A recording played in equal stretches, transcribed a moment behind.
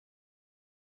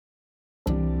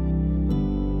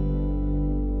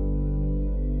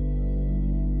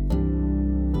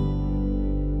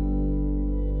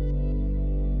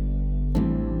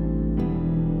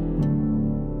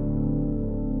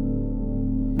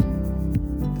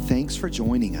Thanks for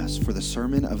joining us for the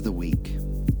Sermon of the Week.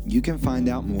 You can find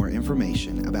out more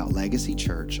information about Legacy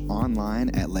Church online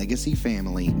at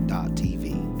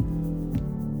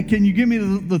legacyfamily.tv. Can you give me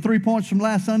the 3 points from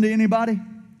last Sunday, anybody?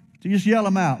 So just yell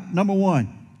them out. Number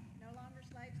one. No longer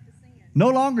slaves to sin. No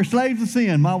longer slaves to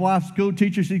sin. My wife's school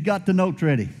teacher, she's got the notes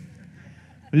ready.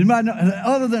 Anybody know,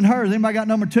 other than hers, anybody got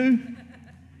number two? We should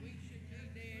be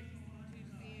dead to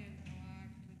sin, alive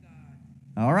to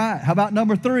God. All right. How about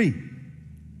number three?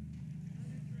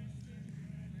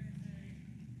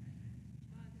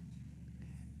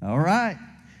 All right.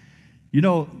 You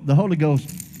know, the Holy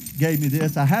Ghost gave me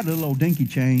this. I had a little old dinky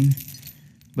chain,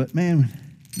 but man,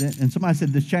 and somebody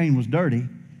said this chain was dirty.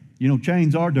 You know,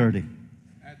 chains are dirty.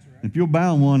 That's right. If you're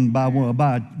bound one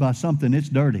by something, it's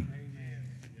dirty. Amen.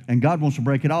 And God wants to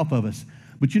break it off of us.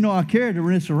 But you know, I carried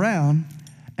this around,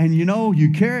 and you know,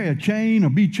 you carry a chain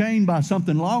or be chained by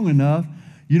something long enough,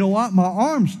 you know what? My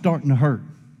arm's starting to hurt.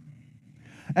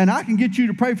 And I can get you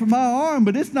to pray for my arm,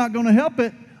 but it's not going to help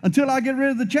it until I get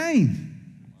rid of the chain.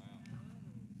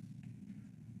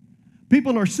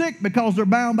 People are sick because they're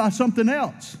bound by something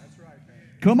else. That's right,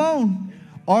 man. Come on.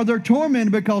 Or they're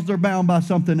tormented because they're bound by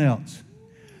something else.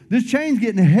 This chain's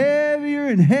getting heavier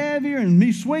and heavier, and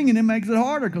me swinging it makes it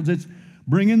harder because it's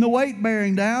bringing the weight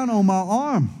bearing down on my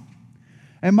arm.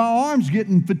 And my arm's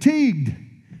getting fatigued.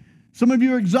 Some of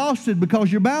you are exhausted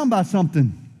because you're bound by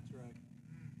something. That's right.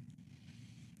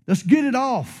 Let's get it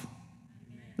off.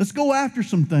 Let's go after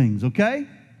some things, okay?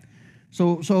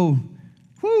 So,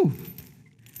 whew.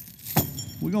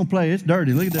 We're going to play. It's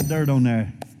dirty. Look at that dirt on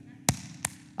there.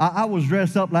 I was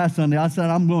dressed up last Sunday. I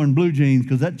said I'm wearing blue jeans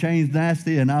because that chain's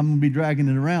nasty and I'm going to be dragging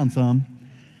it around some.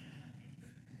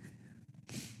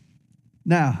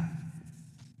 Now,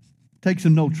 take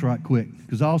some notes right quick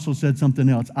because I also said something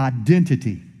else.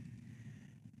 Identity.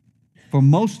 For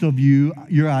most of you,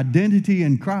 your identity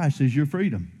in Christ is your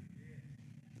freedom.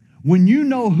 When you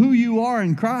know who you are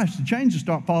in Christ, the chains will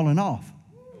start falling off.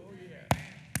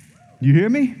 You hear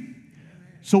me?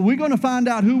 So we're going to find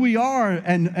out who we are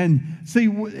and see,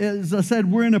 as I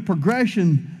said, we're in a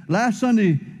progression. Last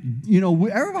Sunday, you know,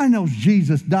 everybody knows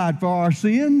Jesus died for our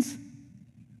sins.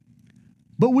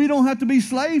 But we don't have to be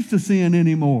slaves to sin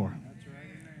anymore. That's right,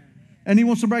 amen. And he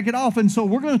wants to break it off. And so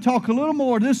we're going to talk a little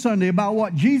more this Sunday about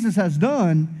what Jesus has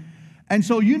done. And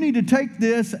so you need to take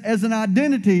this as an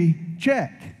identity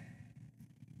check.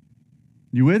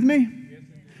 You with me? Yes,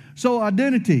 So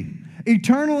identity,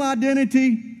 eternal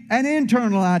identity and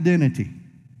internal identity.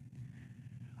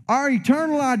 Our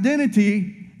eternal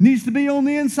identity needs to be on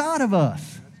the inside of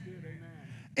us. that's good,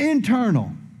 amen.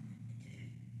 Internal.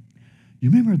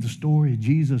 You remember the story of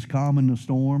Jesus calming the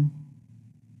storm?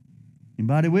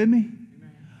 Anybody with me?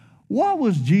 Amen. What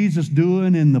was Jesus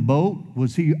doing in the boat?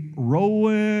 Was he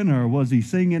rowing or was he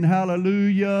singing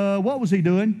hallelujah? What was he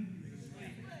doing?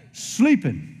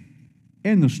 Sleeping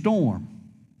in the storm.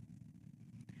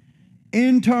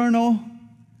 Internal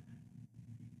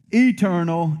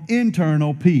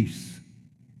peace.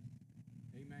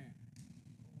 Amen.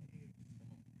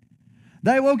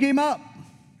 They woke him up.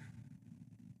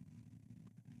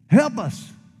 Help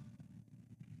us.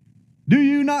 Do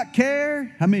you not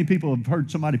care? How many people have heard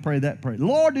somebody pray that prayer?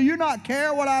 Lord, do you not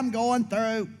care what I'm going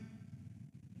through?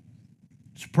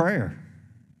 It's prayer.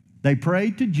 They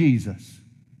prayed to Jesus.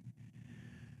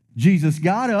 Jesus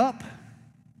got up,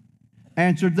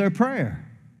 answered their prayer.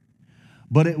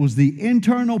 But it was the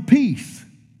internal peace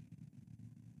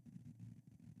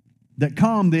that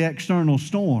calmed the external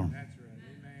storm. That's right,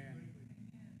 amen.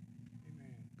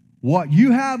 Amen. What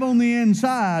you have on the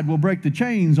inside will break the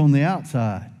chains on the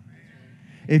outside.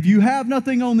 If you have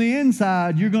nothing on the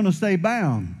inside, you're going to stay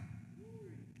bound.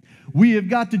 We have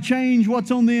got to change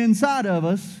what's on the inside of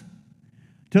us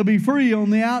to be free on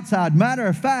the outside. Matter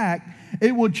of fact,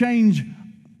 it will change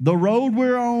the road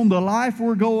we're on, the life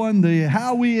we're going,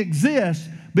 how we exist,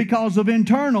 because of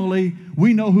internally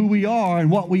we know who we are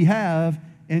and what we have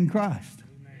in Christ.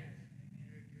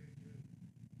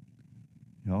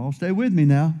 Y'all stay with me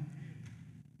now.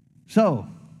 So,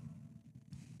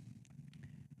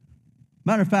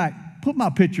 matter of fact, put my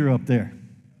picture up there.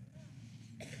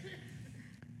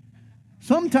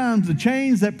 Sometimes the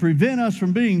chains that prevent us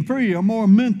from being free are more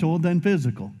mental than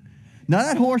physical. Now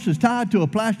that horse is tied to a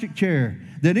plastic chair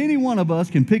that any one of us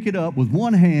can pick it up with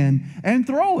one hand and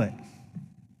throw it.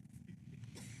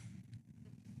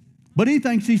 But he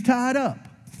thinks he's tied up.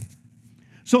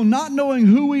 So not knowing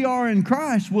who we are in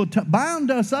Christ will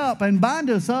bind us up and bind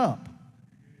us up.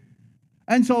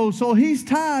 And so he's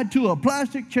tied to a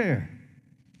plastic chair.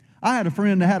 I had a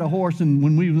friend that had a horse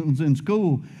when we was in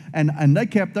school, and they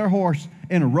kept their horse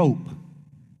in a rope.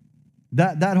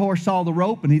 That horse saw the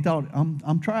rope and he thought,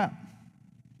 I'm trapped.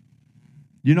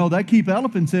 You know, they keep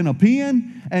elephants in a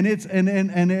pen, and it's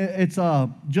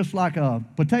just like a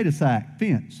potato sack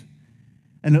fence.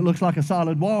 And it looks like a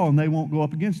solid wall, and they won't go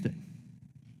up against it.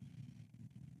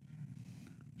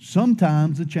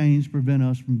 Sometimes the chains prevent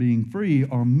us from being free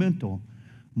or mental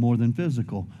more than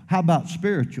physical. How about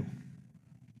spiritual?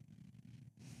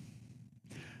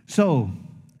 So,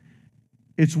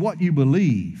 it's what you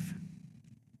believe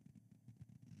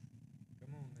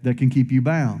that can keep you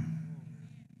bound.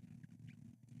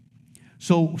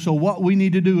 So what we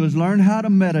need to do is learn how to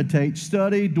meditate,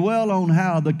 study, dwell on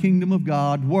how the kingdom of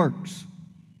God works.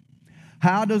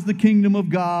 How does the kingdom of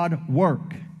God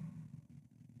work?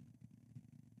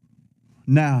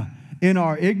 Now, in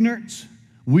our ignorance,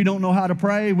 we don't know how to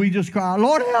pray. We just cry,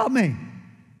 Lord, help me.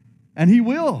 And He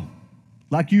will,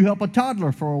 like you help a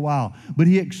toddler for a while. But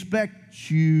He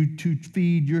expects you to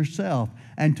feed yourself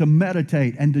and to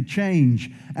meditate and to change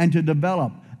and to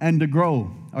develop and to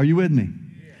grow. Are you with me?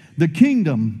 The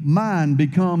kingdom mind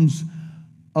becomes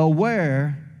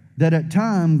aware that at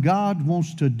times God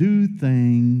wants to do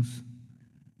things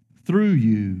through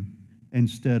you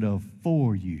instead of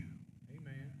for you.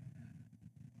 Amen.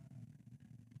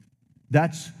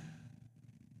 That's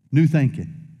new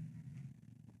thinking.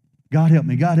 God help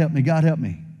me, God help me, God help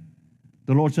me.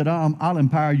 The Lord said, I'll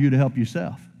empower you to help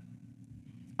yourself.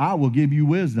 I will give you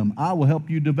wisdom. I will help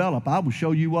you develop. I will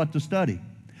show you what to study.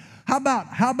 How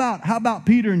about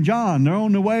Peter and John? They're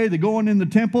on the way, they're going in the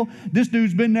temple. This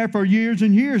dude's been there for years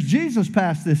and years. Jesus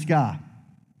passed this guy.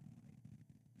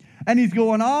 And he's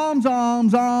going alms,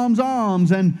 alms, alms,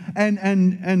 alms.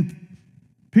 And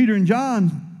Peter and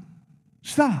John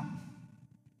stop.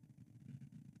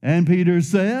 And Peter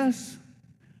says,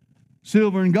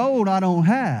 silver and gold I don't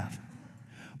have.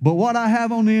 But what I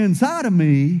have on the inside of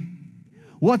me,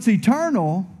 what's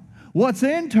eternal, what's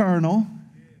internal,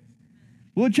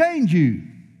 will change you.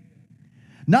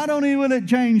 Not only will it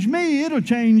change me, it'll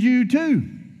change you too.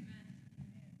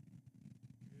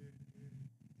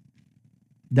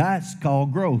 That's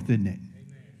called growth, isn't it?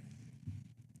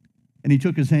 And he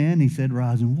took his hand, he said,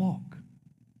 rise and walk.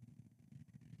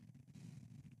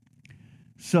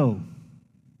 So,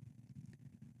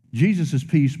 Jesus'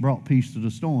 peace brought peace to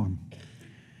the storm.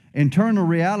 Internal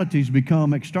realities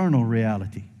become external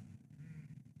reality.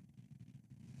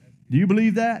 Do you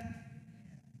believe that?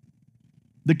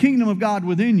 The kingdom of God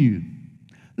within you.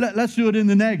 Let's do it in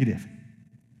the negative.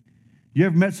 You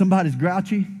ever met somebody that's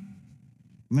grouchy?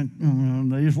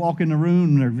 They just walk in the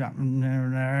room and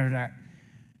they're...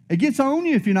 It gets on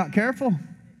you if you're not careful.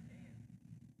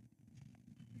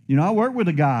 You know, I worked with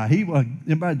a guy. He was,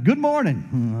 good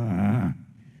morning.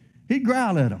 He'd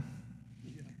growl at him.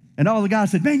 And all the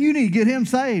guys said, man, you need to get him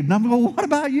saved. And I'm going, what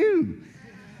about you?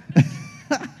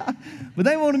 But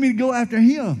they wanted me to go after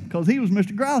him because he was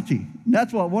Mr. Grouchy. And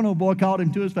that's what one old boy called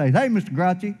him to his face. Hey, Mr.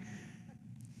 Grouchy,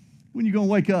 when you going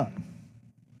to wake up?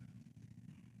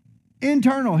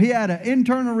 Internal. He had an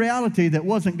internal reality that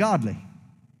wasn't godly.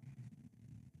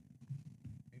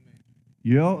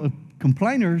 You know,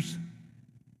 complainers,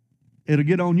 it'll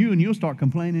get on you and you'll start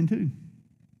complaining too.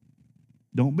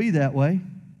 Don't be that way.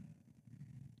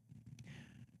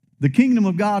 The kingdom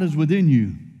of God is within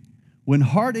you. When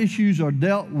heart issues are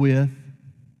dealt with,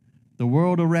 the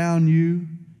world around you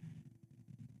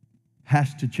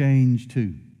has to change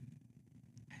too.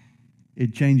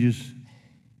 It changes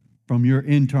from your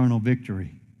internal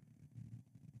victory.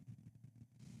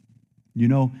 You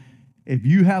know, if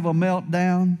you have a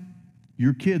meltdown,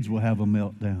 your kids will have a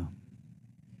meltdown.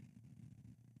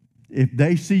 If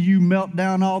they see you melt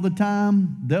down all the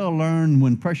time, they'll learn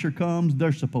when pressure comes,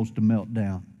 they're supposed to melt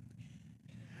down.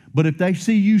 But if they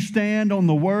see you stand on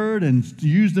the Word and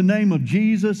use the name of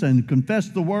Jesus and confess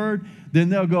the Word, then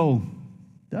they'll go,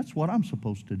 that's what I'm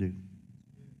supposed to do.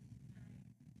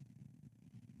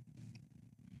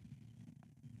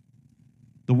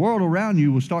 The world around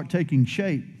you will start taking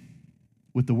shape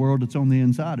with the world that's on the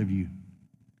inside of you.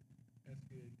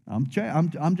 I'm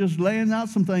just laying out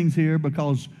some things here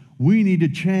because we need to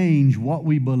change what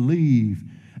we believe,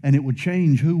 and it would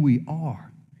change who we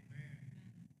are.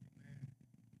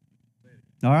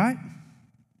 All right?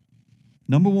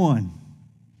 Number one,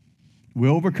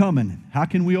 we're overcoming. How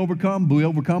can we overcome? We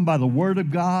overcome by the Word of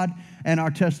God and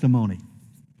our testimony.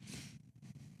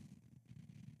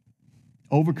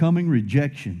 Overcoming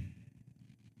rejection.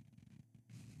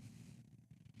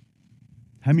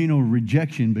 How many know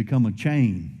rejection become a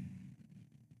chain?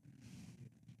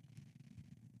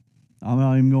 I'm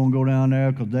not even going to go down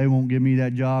there because they won't give me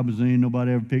that job, as ain't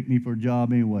nobody ever picked me for a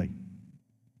job anyway.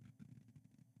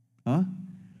 Huh?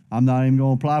 I'm not even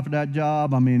going to apply for that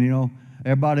job. I mean,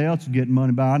 everybody else is getting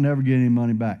money back. I never get any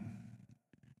money back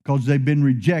because they've been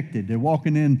rejected. They're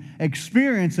walking in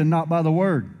experience and not by the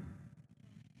word.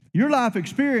 Your life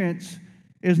experience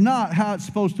is not how it's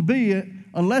supposed to be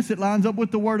unless it lines up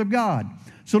with the word of God.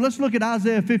 So let's look at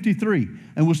Isaiah 53,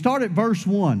 and we'll start at verse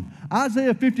 1.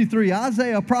 Isaiah 53,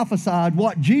 Isaiah prophesied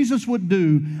what Jesus would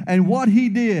do and what he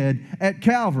did at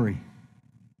Calvary.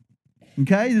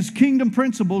 Okay, there's kingdom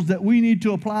principles that we need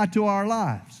to apply to our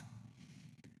lives.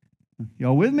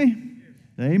 Y'all with me?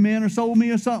 Amen or sold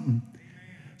me or something.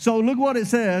 So look what it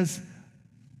says.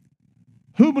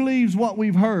 Who believes what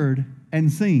we've heard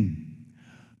and seen?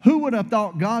 Who would have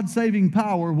thought God's saving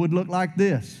power would look like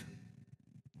this?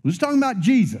 We're just talking about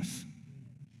Jesus.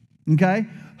 Okay?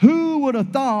 Who would have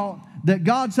thought that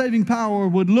God's saving power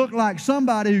would look like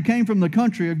somebody who came from the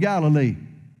country of Galilee?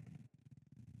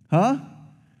 Huh?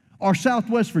 Or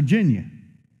Southwest Virginia.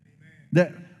 Amen.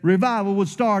 That revival would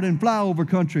start in flyover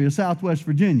country of Southwest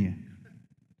Virginia.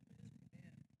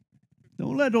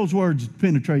 Don't let those words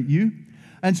penetrate you.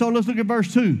 And so let's look at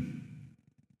verse 2.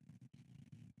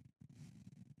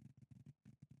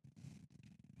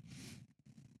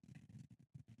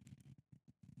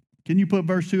 Can you put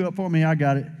verse 2 up for me? I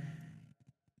got it.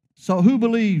 So who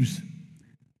believes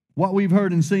what we've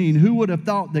heard and seen? Who would have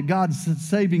thought that God's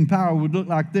saving power would look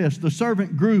like this? The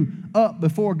servant grew up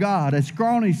before God, a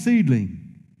scrawny seedling.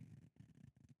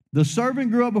 The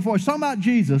servant grew up before. It's talking about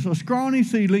Jesus, a scrawny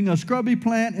seedling, a scrubby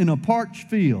plant in a parched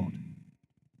field.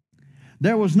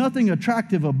 There was nothing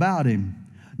attractive about him,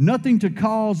 nothing to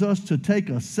cause us to take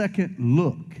a second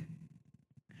look.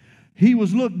 He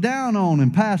was looked down on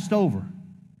and passed over.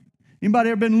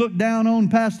 Anybody ever been looked down on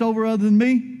and passed over other than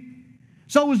me?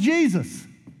 So was Jesus.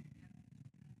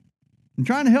 I'm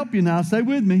trying to help you now. Stay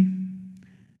with me.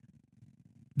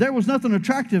 There was nothing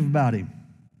attractive about him.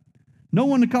 No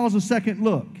one to cause a second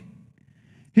look.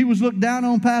 He was looked down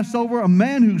on, passed over, a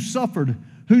man who suffered,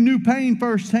 who knew pain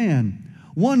firsthand.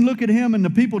 One look at him and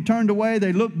the people turned away.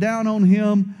 They looked down on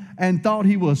him and thought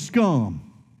he was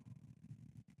scum.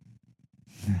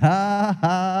 Ha,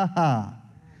 ha, ha.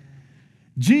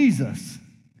 Jesus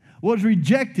was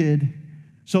rejected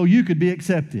so you could be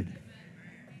accepted.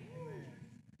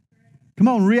 Come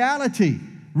on, reality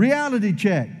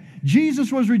check.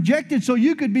 Jesus was rejected so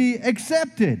you could be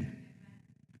accepted.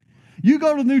 You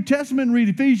go to the New Testament and read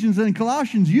Ephesians and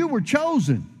Colossians, you were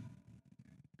chosen.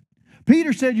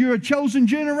 Peter said you're a chosen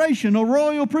generation, a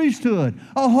royal priesthood,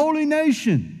 a holy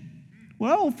nation.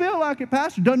 Well, I don't feel like it,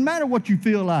 Pastor. Doesn't matter what you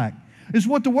feel like. It's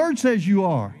what the Word says you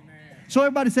are. So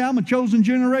everybody say, I'm a chosen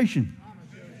generation.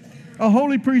 A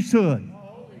holy priesthood.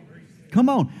 Come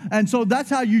on. And so that's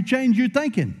how you change your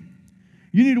thinking.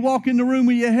 You need to walk in the room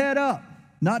with your head up,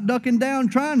 not ducking down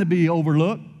trying to be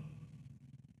overlooked.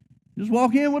 Just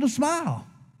walk in with a smile.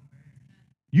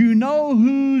 You know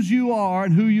whose you are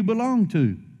and who you belong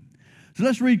to. So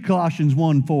let's read Colossians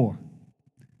 1:4.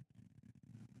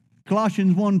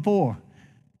 Colossians 1:4.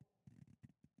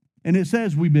 And it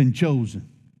says we've been chosen.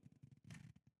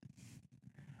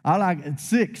 I like it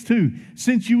 6 too.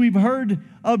 Since you've heard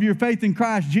of your faith in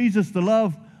Christ Jesus, the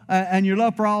love and your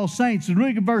love for all saints. And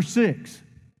look at verse 6.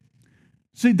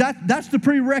 See, that's the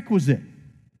prerequisite.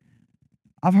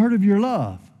 I've heard of your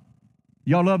love.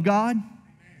 Y'all love God?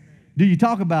 Do you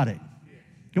talk about it?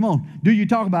 Come on. Do you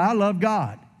talk about I love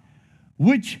God?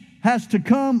 Which has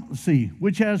come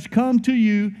to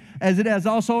you as it has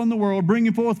also in the world,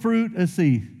 bringing forth fruit. Let's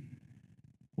see.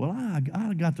 Well, I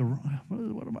got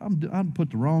I put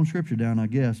the wrong scripture down, I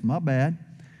guess. My bad.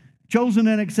 Chosen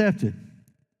and accepted.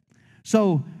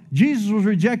 So Jesus was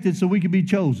rejected so we could be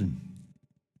chosen.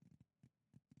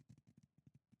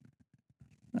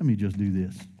 Let me just do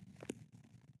this.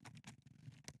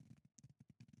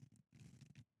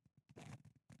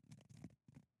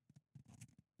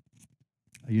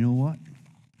 You know what?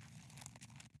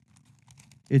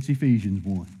 It's Ephesians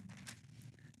 1.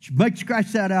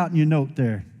 Scratch that out in your note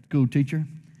there, school teacher.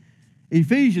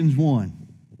 Ephesians 1.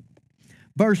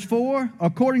 Verse 4,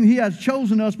 according he has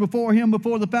chosen us before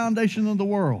the foundation of the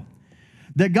world.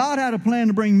 That God had a plan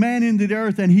to bring man into the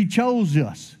earth and he chose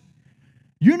us.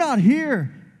 You're not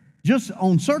here just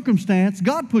on circumstance.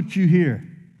 God put you here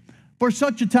for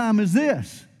such a time as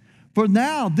this. For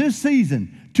now, this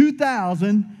season,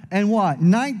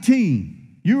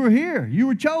 2019, you were here. You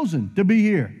were chosen to be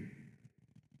here.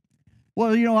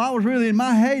 Well, I was really in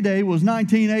my heyday was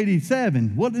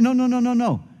 1987. Well,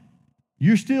 no.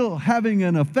 You're still having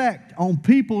an effect on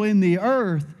people in the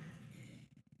earth.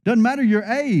 Doesn't matter your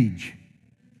age.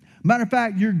 Matter of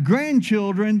fact, your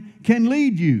grandchildren can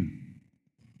lead you.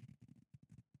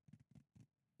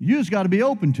 You just got to be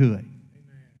open to it.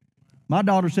 My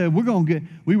daughter said,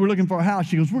 we were looking for a house.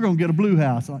 She goes, we're going to get a blue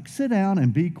house. I'm like, sit down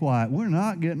and be quiet. We're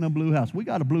not getting a blue house. We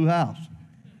got a blue house.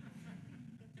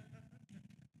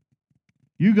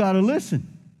 You got to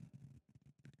listen.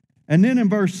 And then in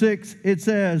verse 6, it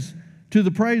says, to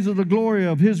the praise of the glory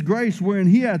of his grace wherein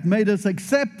he hath made us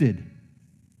accepted.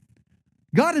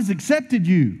 God has accepted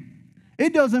you.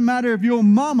 It doesn't matter if your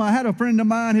mama, I had a friend of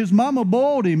mine, his mama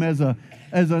boiled him as a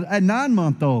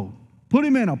 9-month-old. Put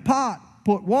him in a pot,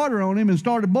 put water on him, and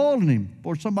started boiling him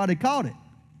before somebody caught it.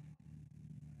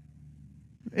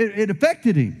 It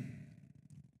affected him.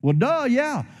 Well, duh,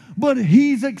 yeah. But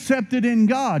he's accepted in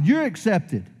God. You're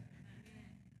accepted.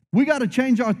 We got to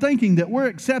change our thinking that we're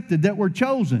accepted, that we're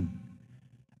chosen.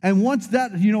 And once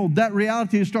that, that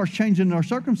reality starts changing our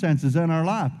circumstances in our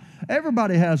life,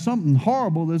 everybody has something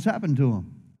horrible that's happened to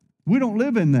them. We don't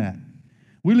live in that.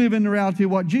 We live in the reality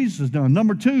of what Jesus has done.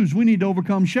 Number 2 is we need to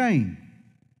overcome shame.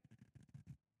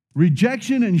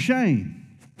 Rejection and shame.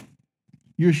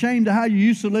 You're ashamed of how you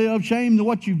used to live, shame of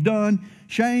what you've done,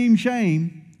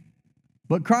 shame.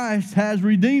 But Christ has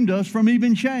redeemed us from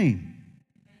even shame.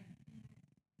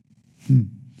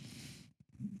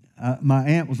 My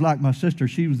aunt was like my sister.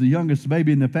 She was the youngest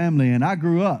baby in the family, and I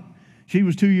grew up. She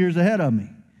was 2 years ahead of me.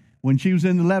 When she was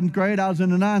in the 11th grade, I was in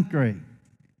the 9th grade.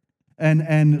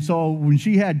 And so when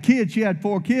she had kids, she had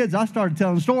 4 kids, I started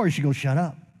telling the story. She goes, shut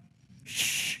up.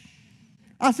 Shh.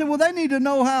 I said, well, they need to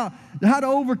know how to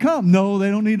overcome. No, they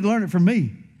don't need to learn it from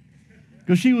me.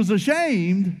 Because she was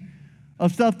ashamed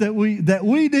of stuff that we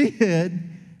did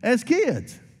as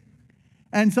kids.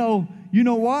 And so, you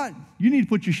know what? You need to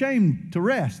put your shame to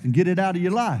rest and get it out of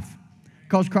your life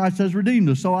because Christ has redeemed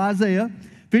us. So Isaiah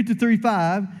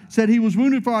 53:5 said he was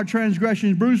wounded for our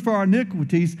transgressions, bruised for our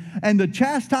iniquities, and the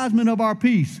chastisement of our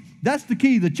peace. That's the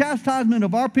key. The chastisement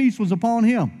of our peace was upon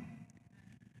him.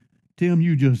 Tim,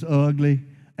 you just ugly,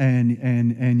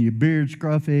 and your beard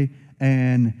scruffy,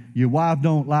 and your wife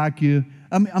don't like you.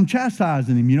 I'm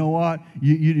chastising him. You know what?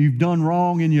 You've done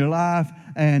wrong in your life.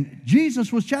 And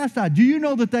Jesus was chastised. Do you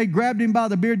know that they grabbed him by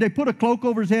the beard? They put a cloak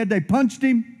over his head. They punched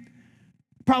him.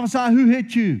 Prophesy, who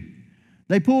hit you?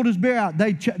 They pulled his beard out.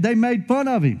 They made fun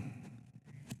of him.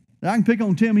 I can pick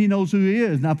on Tim. He knows who he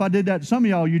is. Now, if I did that to some of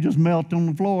y'all, you just melt on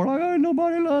the floor. Like, hey,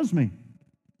 nobody loves me.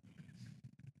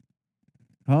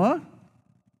 Huh?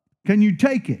 Can you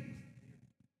take it?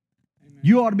 Amen.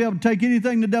 You ought to be able to take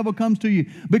anything the devil comes to you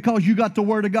because you got the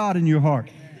Word of God in your heart.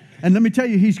 Amen. And let me tell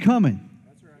you, he's coming.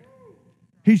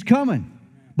 He's coming.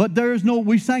 But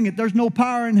we sang it, there's no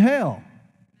power in hell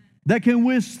that can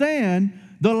withstand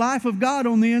the life of God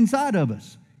on the inside of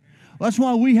us. That's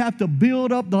why we have to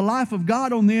build up the life of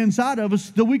God on the inside of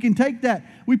us so we can take that.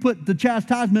 We put the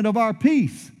chastisement of our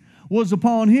peace was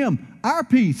upon him. Our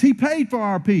peace. He paid for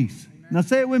our peace. Amen. Now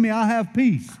say it with me, I have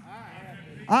peace.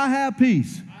 I have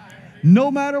peace. No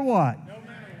matter what,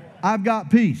 I've got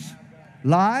peace.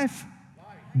 Life,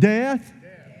 death,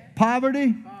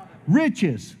 poverty,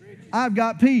 riches. I've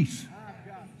got peace.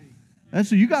 And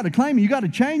so you got to claim it. You got to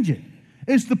change it.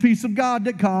 It's the peace of God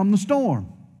that calmed the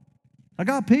storm. I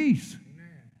got peace.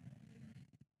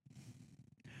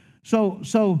 So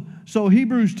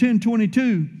Hebrews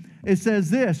 10:22, it says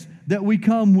this, that we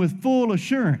come with full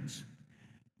assurance.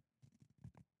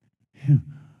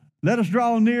 Let us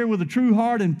draw near with a true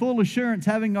heart and full assurance,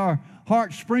 having our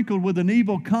hearts sprinkled with an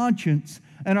evil conscience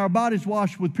and our bodies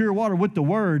washed with pure water, with the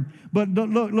word. But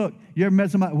look, you ever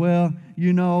met somebody, well,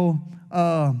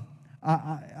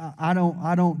 I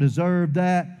don't deserve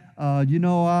that. And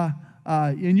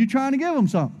you're trying to give them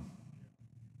something.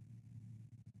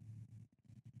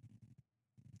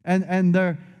 And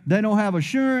they don't have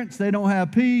assurance, they don't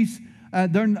have peace, they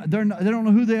don't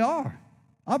know who they are.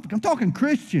 I'm talking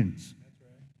Christians.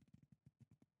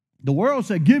 The world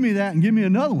said, give me that and give me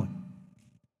another one.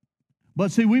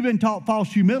 But see, we've been taught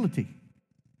false humility.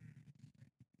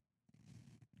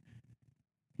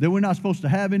 That we're not supposed to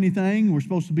have anything. We're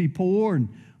supposed to be poor. And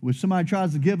if somebody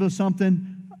tries to give us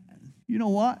something, you know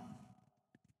what?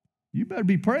 You better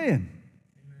be praying.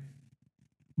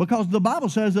 Because the Bible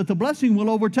says that the blessing will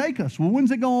overtake us. Well,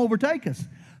 when's it going to overtake us?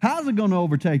 How's it going to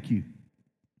overtake you?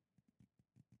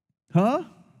 Huh?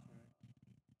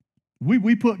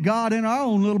 We put God in our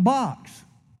own little box.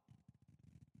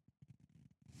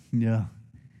 Yeah.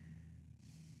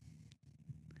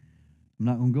 I'm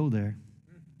not going to go there.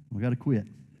 We got to quit.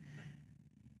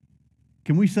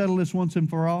 Can we settle this once and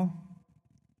for all?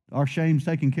 Our shame's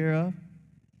taken care of?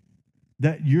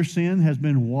 That your sin has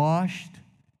been washed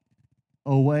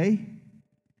away?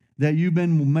 That you've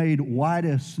been made white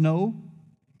as snow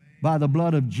by the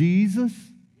blood of Jesus?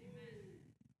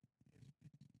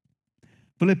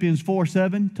 Philippians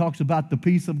 4:7 talks about the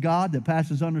peace of God that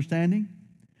passes understanding.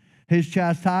 His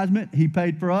chastisement, He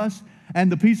paid for us.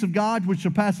 And the peace of God, which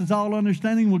surpasses all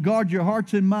understanding, will guard your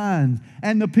hearts and minds.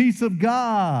 And the peace of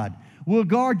God will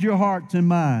guard your hearts and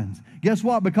minds. Guess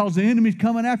what? Because the enemy's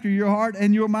coming after your heart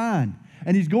and your mind.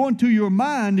 And he's going to your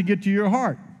mind to get to your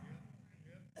heart.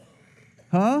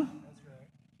 Huh?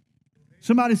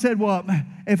 Somebody said, well,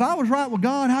 if I was right with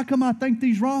God, how come I think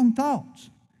these wrong thoughts?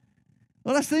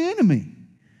 Well, that's the enemy.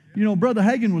 You know, Brother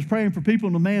Hagin was praying for people,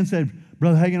 and the man said,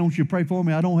 Brother Hagin, I want you to pray for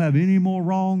me. I don't have any more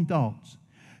wrong thoughts.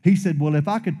 He said, well, if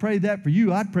I could pray that for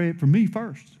you, I'd pray it for me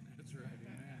first. That's right.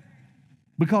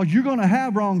 Because you're going to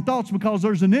have wrong thoughts because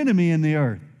there's an enemy in the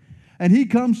earth. And he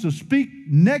comes to speak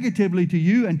negatively to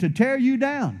you and to tear you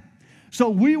down. So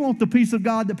we want the peace of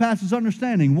God that passes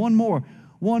understanding. One more.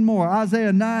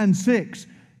 Isaiah 9:6.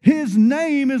 His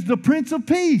name is the Prince of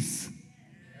Peace.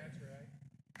 That's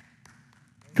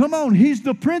right. Come on, He's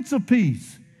the Prince of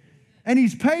Peace. And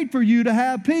He's paid for you to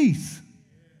have peace.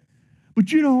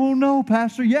 But you don't know,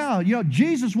 Pastor. Yeah,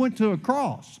 Jesus went to a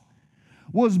cross,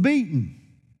 was beaten,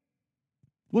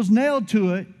 was nailed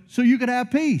to it so you could have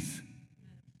peace.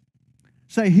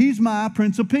 Say, He's my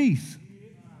Prince of Peace.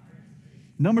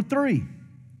 Number 3,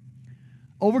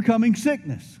 overcoming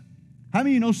sickness. How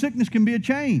many of you know sickness can be a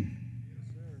chain?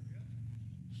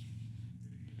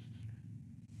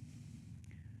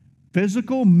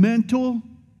 Physical, mental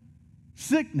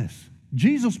sickness.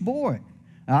 Jesus bore it.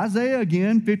 Isaiah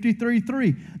again,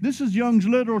 53:3. This is Young's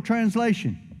literal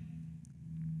translation.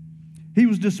 He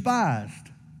was despised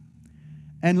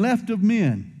and left of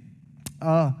men,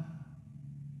 a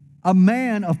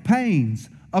man of pains,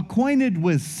 acquainted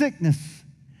with sickness.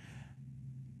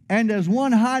 And as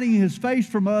one hiding his face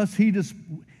from us, he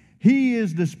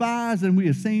is despised and we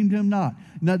esteemed him not.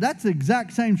 Now that's the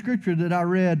exact same scripture that I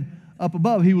read up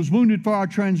above. He was wounded for our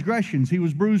transgressions. He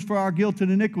was bruised for our guilt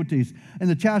and iniquities. And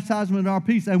the chastisement of our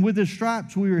peace. And with His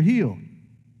stripes we were healed.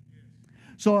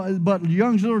 So, but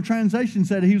Young's little translation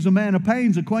said He was a man of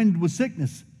pains, acquainted with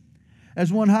sickness.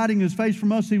 As one hiding his face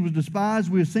from us, He was despised.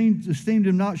 We esteemed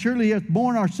Him not. Surely He hath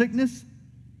borne our sickness.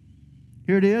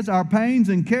 Here it is, our pains,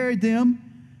 and carried them.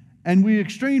 And we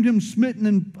esteemed Him smitten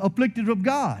and afflicted of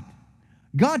God.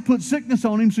 God put sickness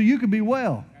on Him so you could be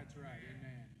well. That's right.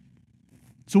 Amen.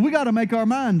 So we got to make our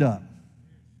mind up.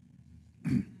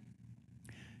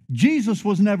 Jesus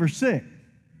was never sick.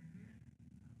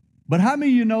 But how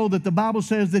many of you know that the Bible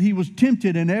says that He was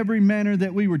tempted in every manner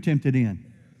that we were tempted in?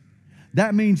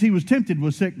 That means He was tempted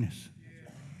with sickness.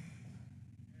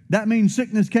 That means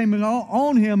sickness came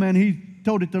on Him and He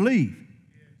told it to leave.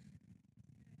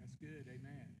 That's good.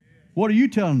 Amen. What are you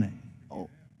telling it? Oh,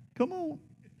 come on.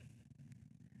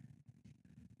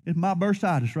 It's my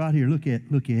bursitis right here. Look at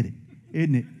it.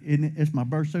 Isn't it? It's my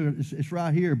bursitis. It's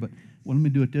right here, but well, let me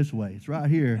do it this way. It's right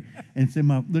here, and it's in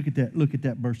my. Look at that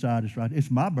bursitis right.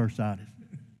 It's my bursitis.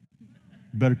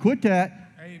 You better quit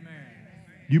that. Amen.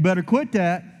 You better quit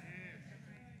that.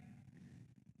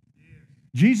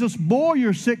 Jesus bore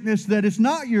your sickness that it's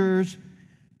not yours.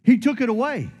 He took it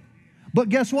away. But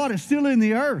guess what? It's still in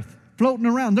the earth, floating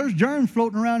around. There's germs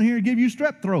floating around here to give you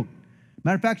strep throat.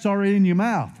 Matter of fact, it's already in your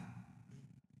mouth.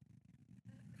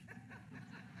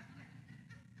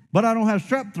 But I don't have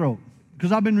strep throat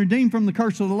because I've been redeemed from the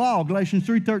curse of the law, Galatians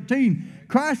 3:13.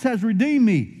 Christ has redeemed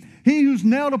me. He who's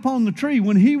nailed upon the tree,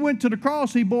 when He went to the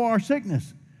cross, He bore our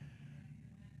sickness.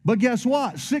 But guess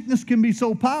what? Sickness can be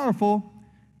so powerful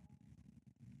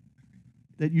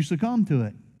that you succumb to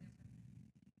it.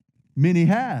 Many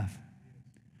have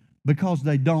because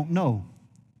they don't know.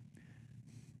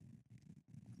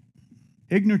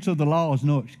 Ignorance of the law is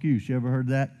no excuse. You ever heard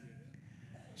that?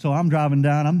 So I'm driving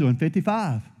down, I'm doing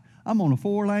 55. I'm on a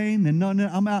 4-lane, and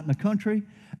I'm out in the country,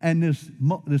 and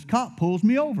this cop pulls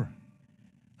me over.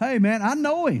 Hey, man, I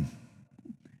know him.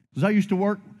 Because I used to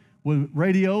work with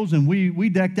radios, and we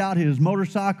decked out his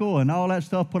motorcycle and all that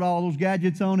stuff, put all those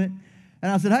gadgets on it.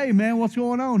 And I said, hey, man, what's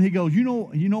going on? He goes, you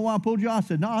know why I pulled you? I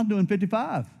said, no, I'm doing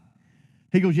 55.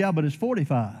 He goes, yeah, but it's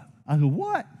 45. I said,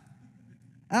 what?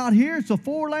 Out here, it's a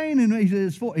 4-lane, and he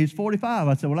said, it's 45.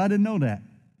 I said, well, I didn't know that.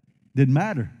 Didn't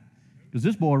matter, because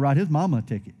this boy write his mama a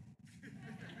ticket.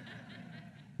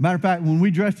 Matter of fact, when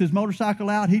we dressed his motorcycle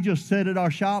out, he just sat at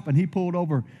our shop, and he pulled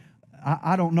over.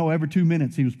 I don't know, every 2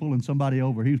 minutes he was pulling somebody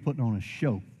over. He was putting on a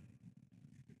show.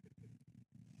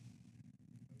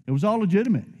 It was all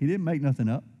legitimate. He didn't make nothing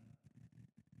up.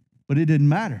 But it didn't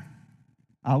matter.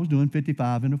 I was doing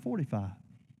 55 and a 45.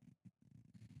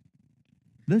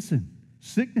 Listen,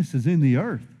 sickness is in the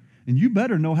earth, and you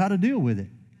better know how to deal with it.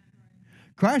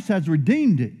 Christ has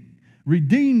redeemed it,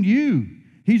 redeemed you.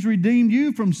 He's redeemed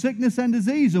you from sickness and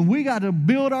disease, and we got to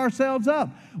build ourselves up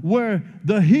where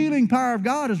the healing power of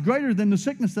God is greater than the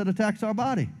sickness that attacks our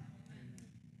body.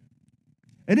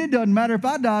 And it doesn't matter if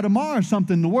I die tomorrow or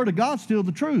something, the Word of God's still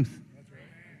the truth.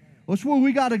 That's where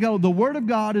we got to go. The Word of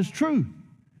God is true.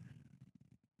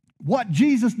 What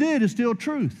Jesus did is still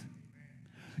truth.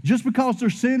 Just because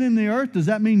there's sin in the earth, does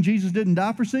that mean Jesus didn't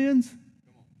die for sins?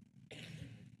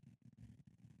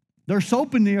 There's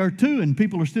soap in the earth too, and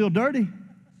people are still dirty.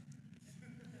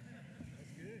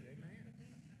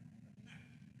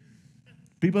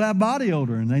 People have body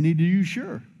odor and they need to use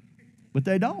Sure, but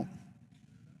they don't.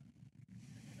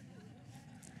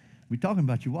 We're talking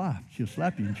about your wife. She'll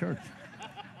slap you in church.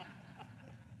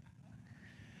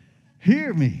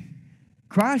 Hear me.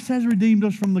 Christ has redeemed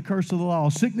us from the curse of the law,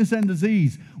 sickness and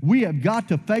disease. We have got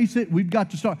to face it. We've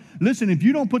got to start. Listen, if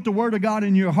you don't put the Word of God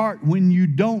in your heart when you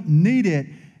don't need it,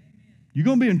 you're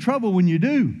going to be in trouble when you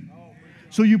do.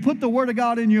 So you put the Word of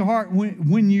God in your heart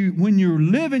when you're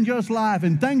living just life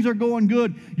and things are going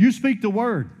good, you speak the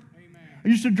Word. I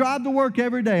used to drive to work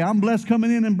every day. I'm blessed coming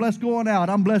in and blessed going out.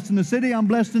 I'm blessed in the city. I'm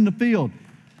blessed in the field.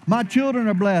 My children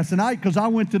are blessed, and because I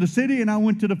went to the city and I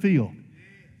went to the field.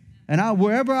 And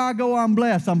wherever I go, I'm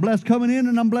blessed. I'm blessed coming in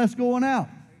and I'm blessed going out.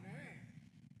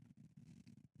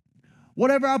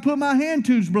 Whatever I put my hand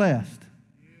to is blessed.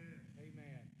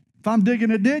 If I'm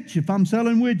digging a ditch, if I'm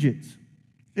selling widgets,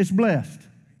 it's blessed.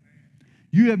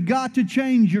 You have got to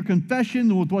change your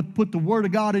confession with what put the Word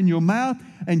of God in your mouth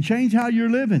and change how you're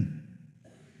living.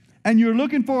 And you're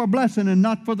looking for a blessing and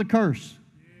not for the curse.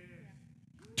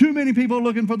 Too many people are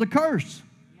looking for the curse.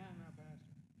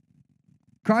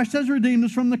 Christ has redeemed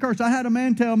us from the curse. I had a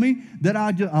man tell me that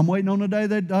I'm waiting on the day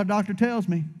that our doctor tells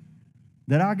me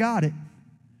that I got it.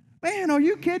 Man, are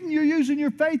you kidding? You're using your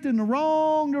faith in the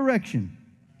wrong direction.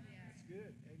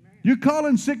 You're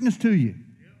calling sickness to you.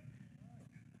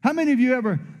 How many of you,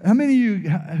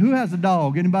 who has a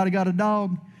dog? Anybody got a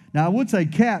dog? Now, I would say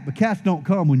cat, but cats don't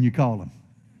come when you call them.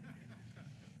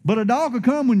 But a dog will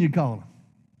come when you call them,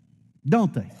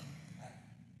 don't they?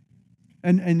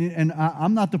 And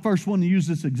I'm not the first one to use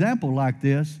this example like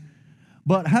this,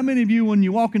 but how many of you, when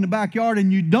you walk in the backyard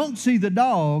and you don't see the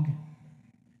dog,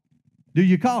 do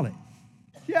you call it?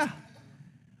 Yeah.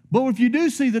 But if you do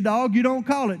see the dog, you don't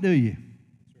call it, do you?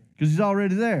 Because he's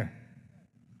already there.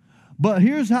 But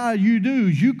here's how you do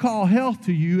is you call health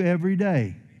to you every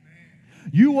day.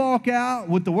 You walk out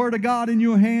with the Word of God in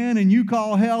your hand and you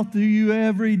call health to you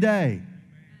every day.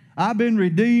 I've been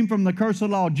redeemed from the curse of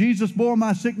the law. Jesus bore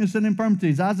my sickness and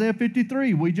infirmities. Isaiah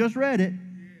 53, we just read it.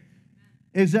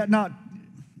 Is that not,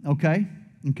 okay.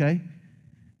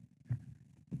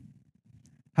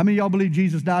 How many of y'all believe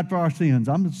Jesus died for our sins?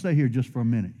 I'm going to stay here just for a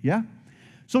minute, yeah?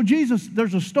 So Jesus,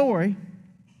 there's a story.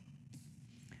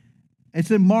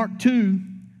 It's in Mark 2,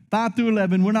 5 through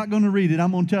 11. We're not going to read it.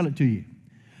 I'm going to tell it to you.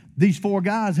 These 4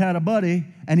 guys had a buddy,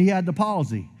 and he had the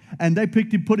palsy. And they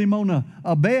put him on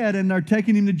a bed, and they're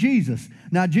taking him to Jesus.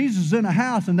 Now, Jesus is in a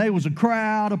house, and there was a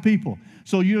crowd of people.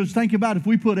 So you just think about if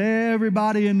we put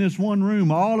everybody in this one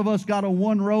room, all of us got a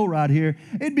one row right here,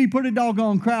 it'd be pretty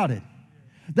doggone crowded.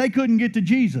 They couldn't get to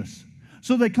Jesus.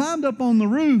 So they climbed up on the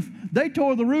roof. They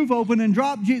tore the roof open and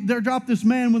dropped this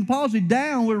man with palsy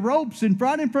down with ropes in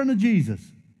front of Jesus.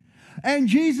 And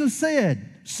Jesus said,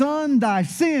 "Son, thy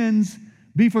sins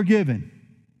be forgiven."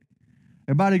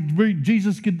 Everybody agree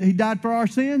he died for our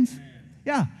sins?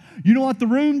 Yeah. You know what the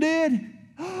room did?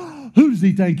 Who does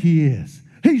he think he is?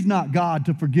 He's not God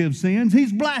to forgive sins.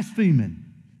 He's blaspheming.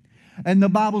 And the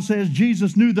Bible says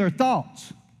Jesus knew their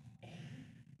thoughts.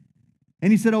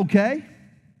 And he said, okay,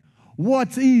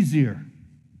 what's easier?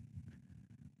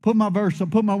 Put my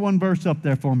one verse up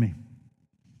there for me.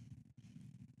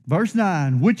 Verse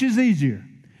 9, which is easier?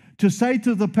 To say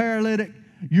to the paralytic,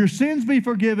 your sins be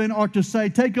forgiven, or to say,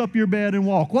 take up your bed and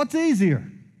walk? What's easier?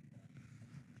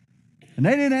 And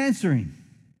they didn't answer him.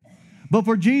 But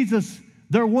for Jesus,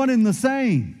 they're one and the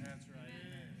same. That's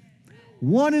right.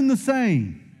 One and the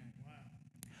same.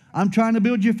 I'm trying to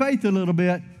build your faith a little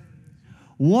bit.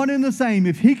 One and the same.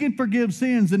 If he can forgive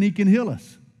sins, then he can heal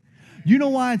us. You know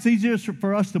why it's easier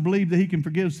for us to believe that he can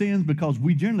forgive sins? Because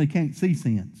we generally can't see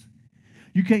sins.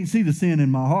 You can't see the sin in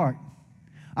my heart.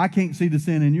 I can't see the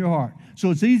sin in your heart. So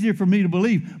it's easier for me to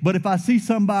believe. But if I see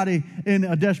somebody in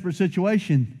a desperate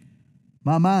situation,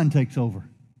 my mind takes over.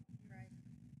 Right.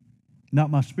 Not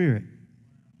my spirit.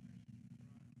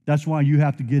 That's why you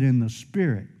have to get in the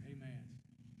spirit. Amen.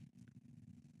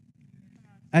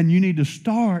 And you need to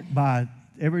start by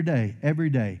every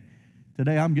day.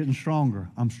 Today I'm getting stronger.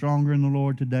 I'm stronger in the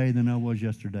Lord today than I was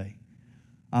yesterday.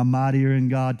 I'm mightier in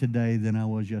God today than I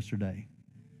was yesterday.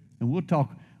 And we'll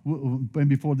talk and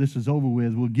before this is over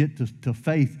with, we'll get to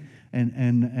faith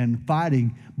and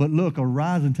fighting. But look,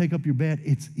 arise and take up your bed.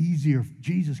 It's easier.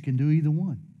 Jesus can do either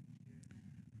one.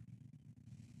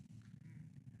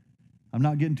 I'm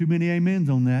not getting too many amens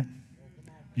on that.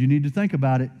 You need to think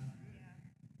about it.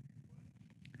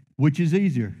 Which is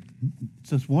easier? It's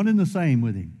just one and the same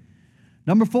with him.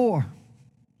 Number 4.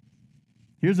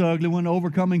 Here's an ugly one,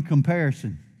 overcoming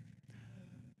comparison.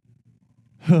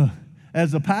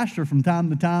 As a pastor, from time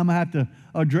to time, I have to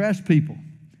address people.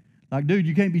 Like, dude,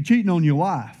 you can't be cheating on your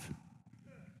wife.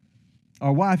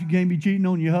 Or wife, you can't be cheating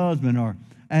on your husband.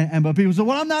 But people say,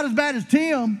 well, I'm not as bad as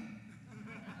Tim.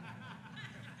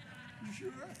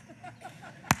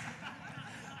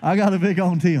 I got to pick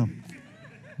on Tim.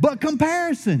 But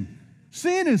comparison.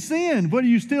 Sin is sin, whether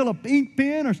you steal an ink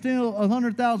pen or steal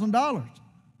 $100,000.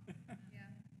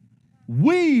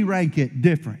 We rank it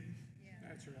different.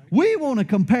 That's right. We want to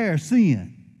compare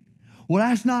sin. Well,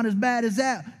 that's not as bad as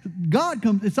that. God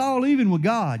comes, it's all even with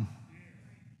God.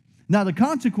 Now, the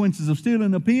consequences of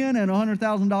stealing a pen and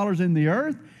 $100,000 in the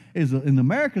earth is, in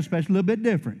America especially, a little bit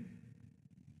different.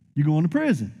 You're going to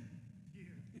prison.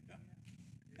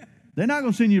 They're not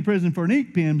going to send you to prison for an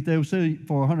ink pen, but they'll send you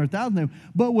for $100,000.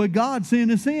 But with God, sin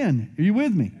is sin. Are you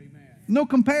with me? Amen. No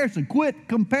comparison. Quit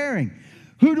comparing.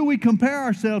 Who do we compare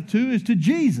ourselves to? Is to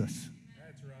Jesus.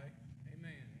 That's right.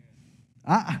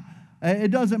 Amen.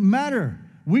 It doesn't matter.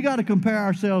 We got to compare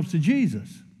ourselves to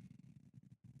Jesus.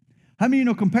 How many of you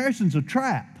know comparison's a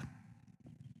trap?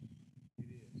 It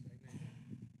is. Amen.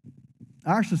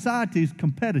 Our society is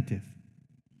competitive.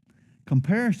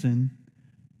 Comparison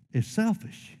is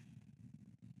selfish.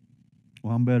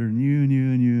 Well, I'm better than you and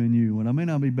you and you and you. Well, I may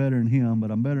not be better than him,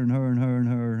 but I'm better than her and her and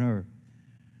her and her.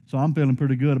 So I'm feeling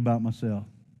pretty good about myself,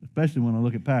 especially when I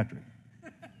look at Patrick.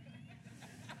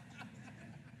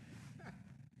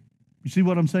 You see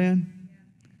what I'm saying?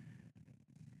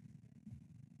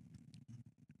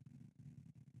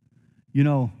 You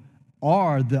know,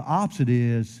 or the opposite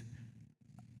is,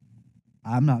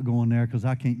 I'm not going there because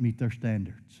I can't meet their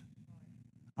standards.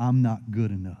 I'm not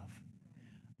good enough.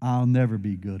 I'll never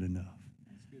be good enough.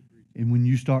 And when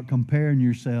you start comparing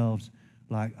yourselves,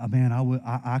 like, oh, man,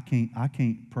 I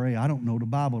can't pray. I don't know the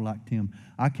Bible like Tim.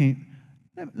 I can't.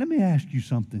 Let me ask you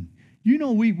something. You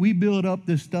know, we build up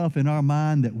this stuff in our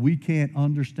mind that we can't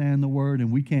understand the Word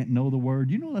and we can't know the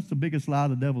Word. You know that's the biggest lie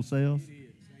the devil sells. It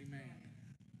is. Amen.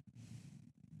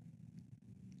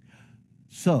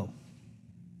 So,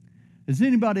 has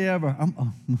anybody ever,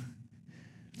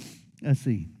 let's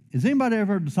see, has anybody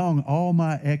ever heard the song, All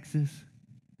My Exes?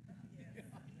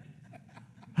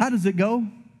 How does it go? All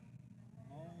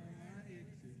my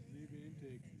exes live in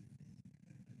Texas.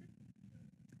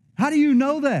 How do you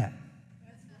know that?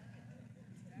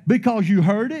 Because you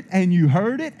heard it, and you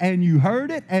heard it, and you heard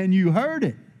it, and you heard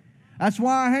it. That's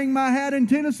why I hang my hat in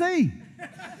Tennessee.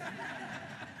 That's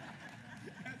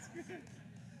good.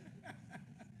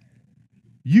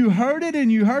 You heard it,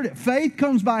 and you heard it. Faith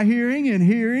comes by hearing, and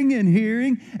hearing, and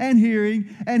hearing, and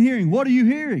hearing, and hearing. What are you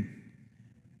hearing?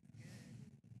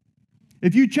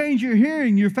 If you change your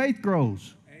hearing, your faith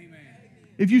grows. Amen.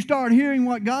 If you start hearing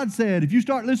what God said, if you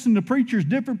start listening to preachers,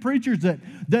 different preachers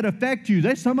that affect you,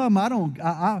 there's some of them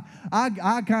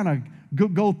I kind of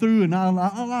go through and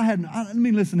let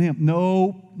me listen to him.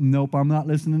 Nope, I'm not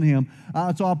listening to him.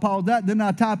 So I pause that, then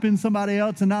I type in somebody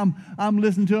else and I'm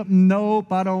listening to it.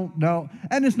 Nope, I don't know.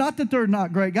 And it's not that they're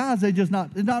not great guys, they're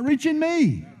not reaching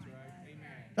me. That's right.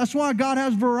 Amen. That's why God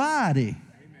has variety. Amen.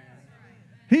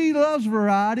 He loves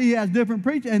variety. He has different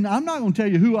preachers. And I'm not going to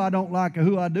tell you who I don't like or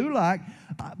who I do like,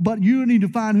 but you need to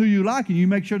find who you like and you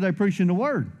make sure they're preaching the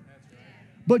Word. That's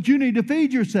right. But you need to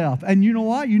feed yourself. And you know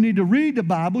what? You need to read the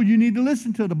Bible. You need to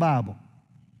listen to the Bible.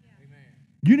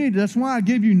 Amen. That's why I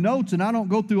give you notes and I don't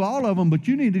go through all of them, but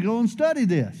you need to go and study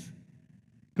this.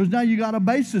 Because now you got a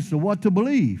basis of what to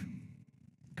believe.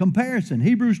 Comparison,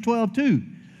 Hebrews 12:2.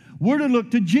 We're to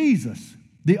look to Jesus,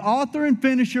 the author and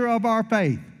finisher of our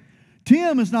faith.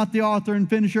 Tim is not the author and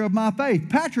finisher of my faith.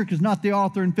 Patrick is not the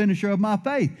author and finisher of my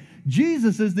faith.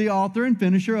 Jesus is the author and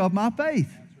finisher of my faith.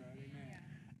 That's right. Amen.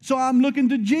 So I'm looking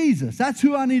to Jesus. That's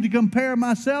who I need to compare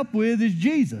myself with, is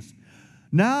Jesus.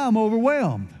 Now I'm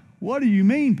overwhelmed. What do you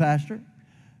mean, Pastor?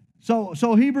 So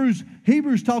Hebrews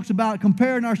talks about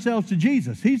comparing ourselves to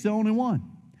Jesus. He's the only one.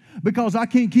 Because I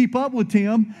can't keep up with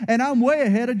Tim, and I'm way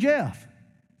ahead of Jeff.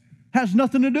 Has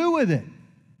nothing to do with it.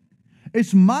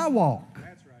 It's my walk.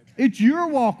 That's right. It's your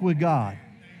walk with God.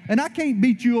 And I can't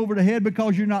beat you over the head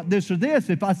because you're not this or this.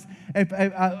 If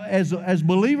as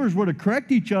believers we're to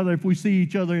correct each other if we see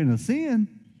each other in a sin.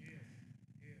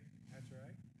 That's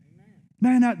right.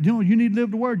 Amen. Man, you need to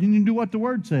live the Word. You need to do what the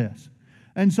Word says.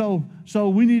 And so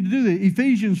we need to do that.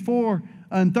 Ephesians 4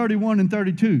 and 31 and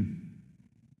 32.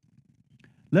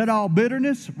 Let all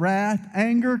bitterness, wrath,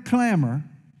 anger, clamor,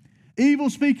 evil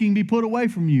speaking be put away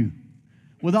from you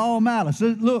with all malice.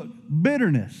 Look,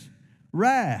 bitterness,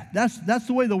 wrath, that's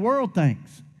the way the world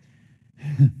thinks.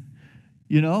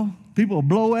 You know, people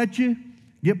blow at you,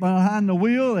 get behind the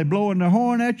wheel, they blowing their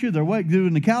horn at you, they're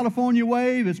doing the California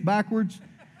wave, it's backwards.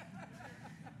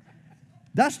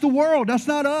 That's the world, that's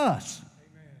not us.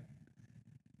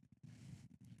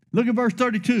 Look at verse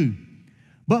 32.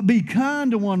 But be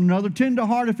kind to one another,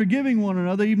 tender-hearted, forgiving one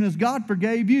another, even as God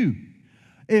forgave you.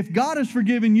 If God has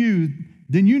forgiven you,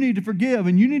 then you need to forgive,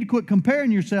 and you need to quit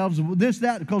comparing yourselves with this,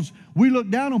 that, because we look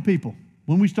down on people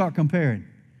when we start comparing.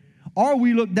 Or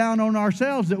we look down on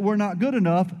ourselves that we're not good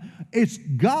enough. It's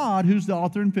God who's the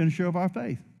author and finisher of our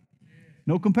faith.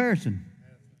 No comparison.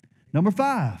 Number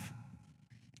 5,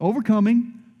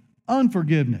 overcoming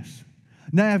unforgiveness.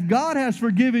 Now, if God has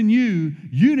forgiven you,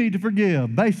 you need to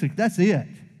forgive. Basic, that's it.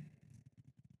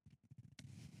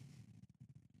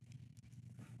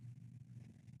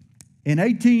 In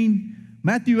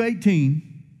Matthew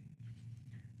 18,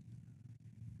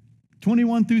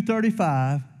 21 through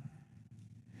 35,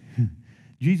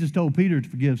 Jesus told Peter to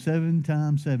forgive 7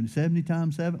 times 70. 70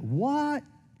 times 7? What?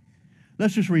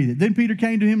 Let's just read it. Then Peter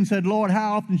came to him and said, Lord,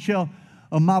 how often shall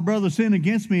my brother sin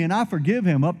against me and I forgive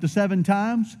him? Up to 7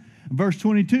 times? Verse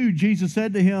 22, Jesus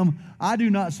said to him, I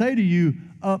do not say to you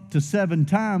up to 7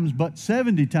 times, but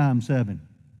 70 times 7.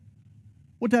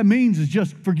 What that means is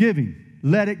just forgiving.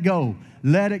 Let it go.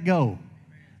 Let it go.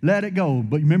 Let it go.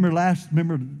 But remember last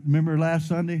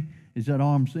Sunday? Is that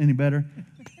arm any better?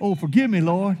 Oh, forgive me,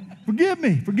 Lord. Forgive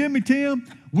me. Forgive me, Tim.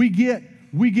 We get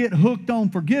hooked on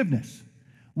forgiveness.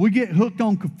 We get hooked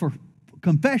on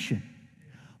confession.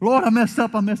 Lord, I messed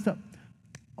up.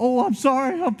 Oh, I'm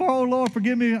sorry. Oh, Lord,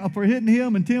 forgive me for hitting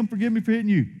him, and Tim, forgive me for hitting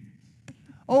you.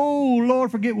 Oh, Lord,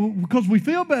 forgive, because we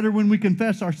feel better when we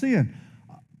confess our sin.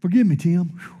 Forgive me, Tim.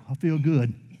 Whew, I feel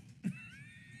good.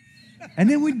 And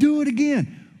then we do it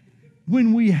again.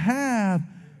 When we have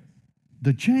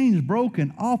the chains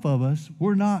broken off of us,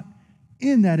 we're not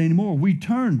in that anymore. We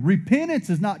turn. Repentance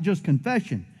is not just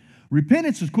confession.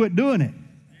 Repentance is quit doing it.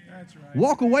 That's right.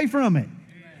 Walk away from it.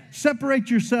 Separate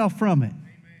yourself from it.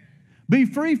 Be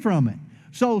free from it.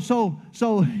 So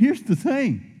here's the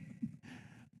thing.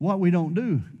 What we don't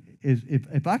do is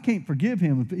if I can't forgive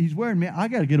him, if he's wearing me, I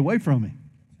got to get away from him.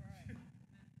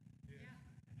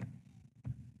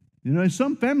 You know, there's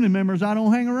some family members I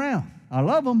don't hang around. I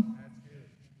love them.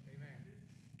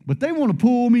 But they want to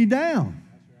pull me down.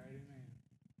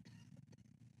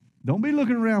 Don't be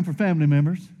looking around for family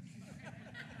members.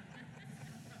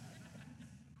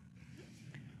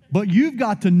 But you've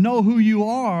got to know who you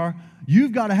are.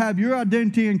 You've got to have your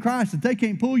identity in Christ that they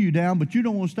can't pull you down, but you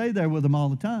don't want to stay there with them all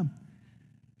the time.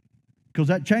 Because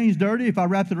that chain's dirty. If I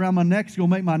wrap it around my neck, it's going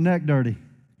to make my neck dirty.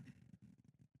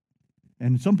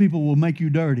 And some people will make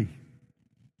you dirty.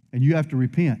 And you have to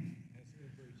repent.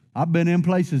 I've been in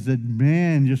places that,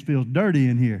 man, just feels dirty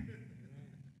in here.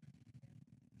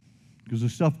 Because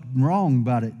there's stuff wrong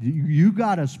about it. You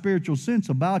got a spiritual sense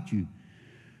about you.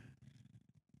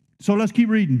 So let's keep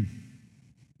reading.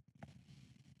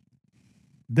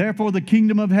 Therefore, the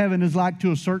kingdom of heaven is like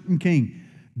to a certain king.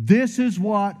 This is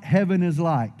what heaven is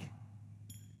like.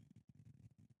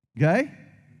 Okay?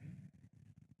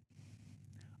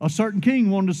 A certain king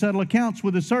wanted to settle accounts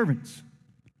with his servants.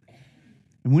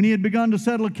 And when he had begun to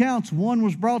settle accounts, one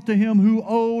was brought to him who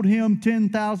owed him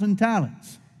 10,000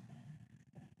 talents.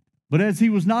 But as he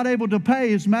was not able to pay,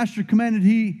 his master commanded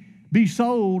he be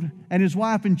sold, and his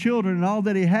wife and children and all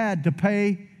that he had to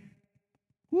pay,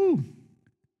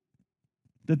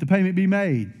 that the payment be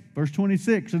made. Verse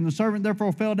 26, and the servant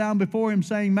therefore fell down before him,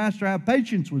 saying, Master, have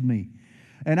patience with me,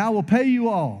 and I will pay you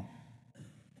all.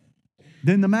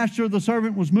 Then the master of the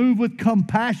servant was moved with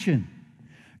compassion.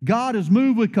 God is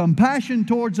moved with compassion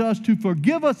towards us to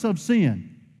forgive us of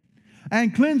sin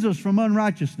and cleanse us from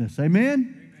unrighteousness.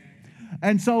 Amen?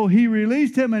 And so he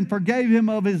released him and forgave him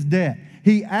of his debt.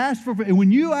 He asked for, and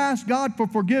when you ask God for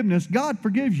forgiveness, God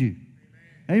forgives you.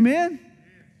 Amen?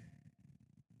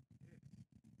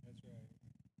 That's right.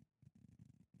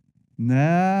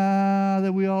 Now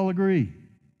that we all agree,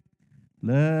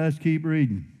 let's keep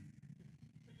reading.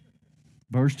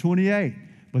 Verse 28.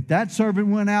 But that servant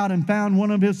went out and found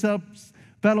one of his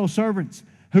fellow servants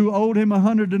who owed him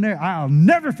 100 denarii. I'll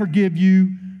never forgive you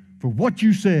for what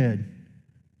you said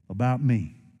about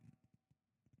me.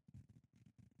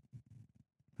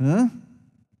 Huh?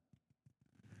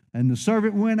 And the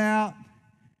servant went out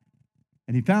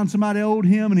and he found somebody owed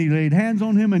him, and he laid hands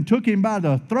on him and took him by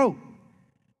the throat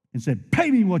and said, pay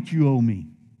me what you owe me.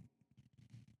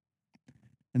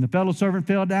 And the fellow servant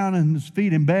fell down on his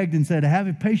feet and begged and said,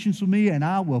 have patience with me and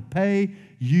I will pay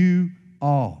you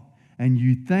all. And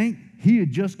you think he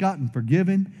had just gotten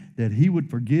forgiven, that he would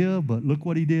forgive, but look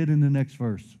what he did in the next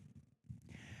verse.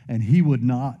 And he would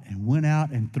not, and went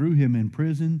out and threw him in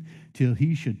prison till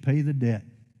he should pay the debt.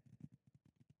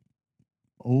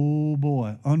 Oh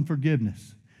boy,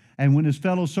 unforgiveness. And when his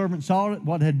fellow servants saw it,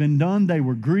 what had been done, they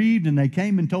were grieved, and they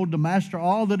came and told the master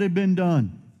all that had been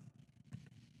done.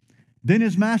 Then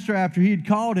his master, after he had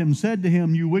called him, said to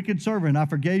him, you wicked servant, I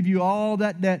forgave you all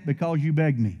that debt because you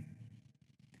begged me.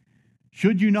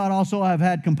 Should you not also have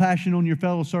had compassion on your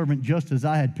fellow servant, just as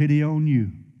I had pity on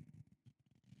you?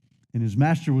 And his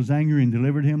master was angry and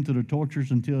delivered him to the torturers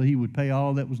until he would pay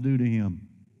all that was due to him.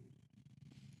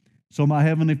 So my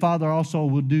heavenly Father also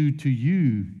will do to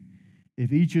you,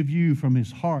 if each of you from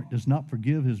his heart does not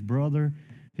forgive his brother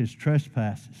his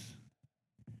trespasses.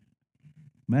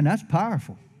 Man, that's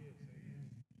powerful.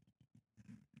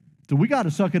 So we got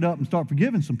to suck it up and start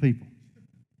forgiving some people.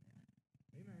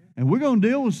 And we're going to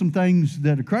deal with some things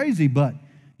that are crazy, but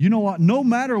you know what? No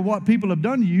matter what people have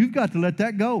done to you, you've got to let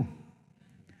that go.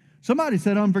 Somebody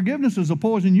said unforgiveness is a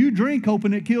poison you drink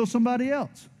hoping it kills somebody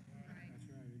else.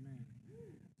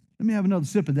 Let me have another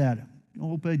sip of that. I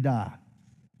hope they die.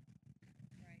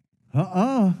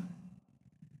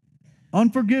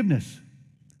 Unforgiveness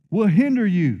will hinder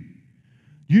you.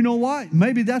 You know what?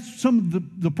 Maybe that's some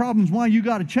of the problems why you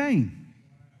got a chain.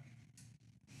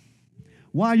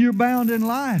 Why you're bound in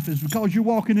life is because you're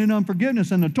walking in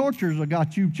unforgiveness and the torturers have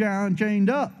got you chained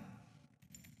up.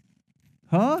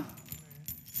 Huh?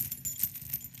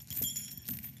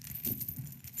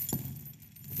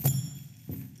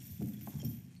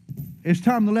 It's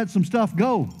time to let some stuff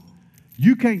go.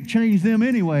 You can't change them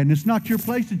anyway, and it's not your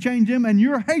place to change them, and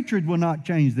your hatred will not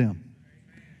change them.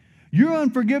 Your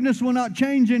unforgiveness will not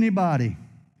change anybody.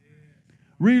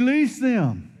 Release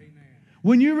them.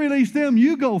 When you release them,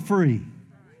 you go free.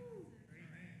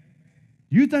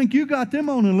 You think you got them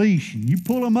on a leash, and you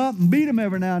pull them up and beat them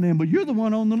every now and then, but you're the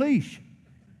one on the leash.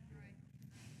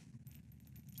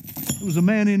 There was a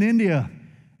man in India,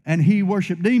 and he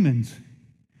worshiped demons.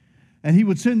 And he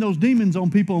would send those demons on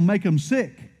people and make them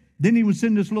sick. Then he would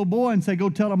send this little boy and say,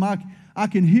 go tell him I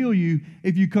can heal you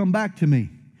if you come back to me.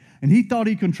 And he thought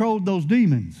he controlled those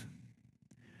demons.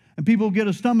 And people would get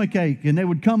a stomach ache and they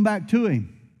would come back to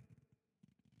him.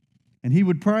 And he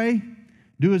would pray,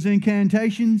 do his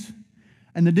incantations,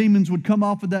 and the demons would come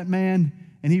off of that man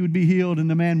and he would be healed and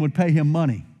the man would pay him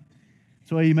money.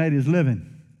 So he made his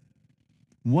living.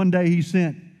 One day he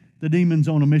sent the demons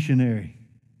on a missionary.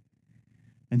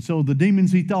 And so the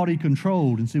demons he thought he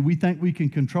controlled, and see, we think we can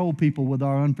control people with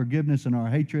our unforgiveness and our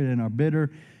hatred and our bitter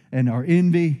and our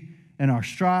envy and our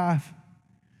strife.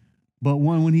 But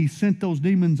when he sent those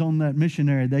demons on that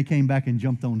missionary, they came back and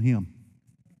jumped on him.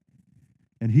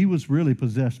 And he was really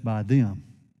possessed by them.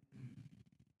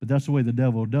 But that's the way the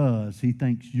devil does. He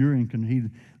thinks he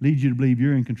leads you to believe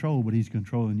you're in control, but he's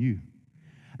controlling you.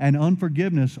 And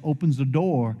unforgiveness opens the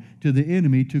door to the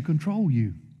enemy to control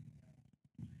you.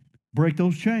 Break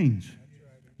those chains.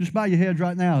 Just bow your heads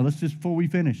right now. Let's just, before we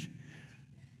finish.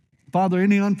 Father,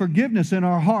 any unforgiveness in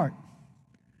our heart,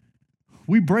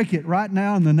 we break it right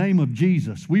now in the name of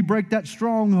Jesus. We break that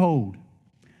stronghold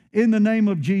in the name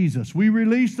of Jesus. We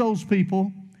release those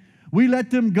people. We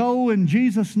let them go in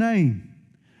Jesus' name.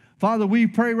 Father, we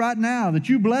pray right now that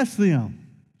you bless them.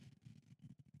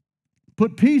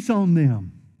 Put peace on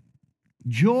them.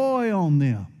 Joy on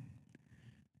them.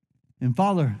 And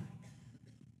Father,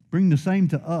 bring the same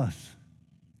to us.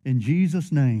 In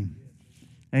Jesus' name,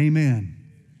 amen.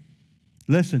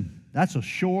 Listen, that's a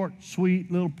short,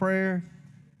 sweet little prayer.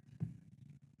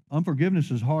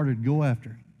 Unforgiveness is harder to go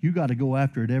after. You got to go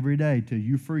after it every day till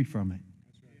you're free from it.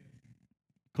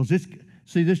 Because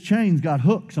this chain's got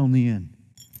hooks on the end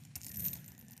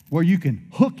where you can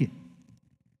hook it.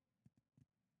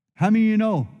 How many of you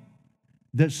know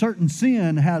that certain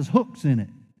sin has hooks in it?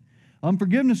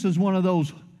 Unforgiveness is one of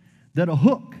those that'll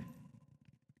hook.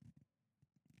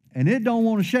 And it don't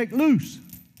want to shake loose.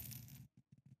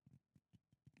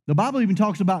 The Bible even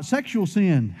talks about sexual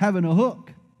sin having a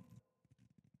hook.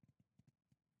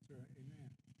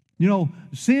 You know,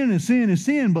 sin is sin is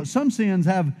sin, but some sins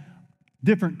have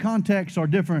different contexts or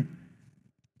different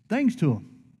things to them.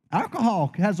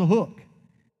 Alcohol has a hook.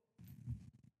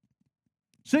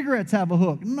 Cigarettes have a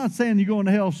hook. I'm not saying you're going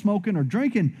to hell smoking or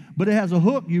drinking, but it has a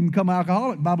hook. You can become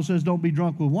alcoholic. The Bible says don't be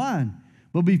drunk with wine,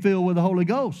 but be filled with the Holy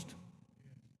Ghost.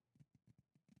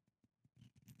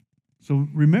 So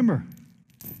remember,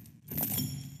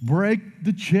 break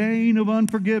the chain of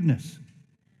unforgiveness.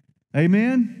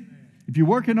 Amen? If you're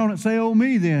working on it, say, oh,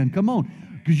 me then. Come on.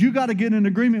 Because you got to get in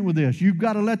agreement with this. You've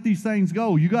got to let these things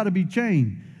go. You got to be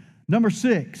chained. Number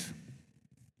 6,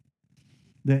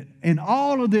 that in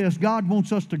all of this, God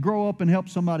wants us to grow up and help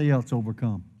somebody else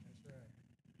overcome.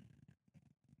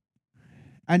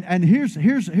 And here's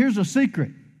a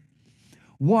secret.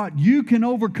 What you can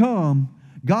overcome,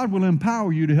 God will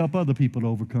empower you to help other people to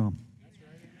overcome.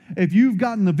 If you've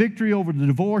gotten the victory over the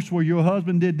divorce where your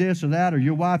husband did this or that, or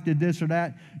your wife did this or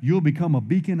that, you'll become a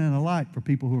beacon and a light for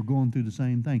people who are going through the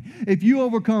same thing. If you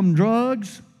overcome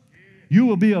drugs, you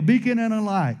will be a beacon and a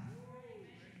light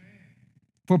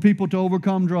for people to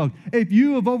overcome drugs. If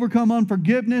you have overcome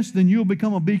unforgiveness, then you'll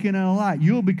become a beacon and a light.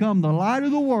 You'll become the light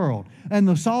of the world and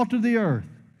the salt of the earth.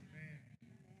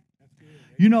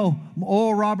 You know,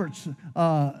 Oral Roberts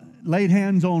laid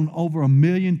hands on over 1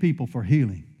 million people for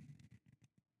healing.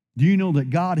 Do you know that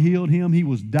God healed him? He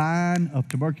was dying of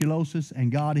tuberculosis,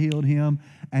 and God healed him,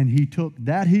 and he took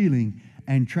that healing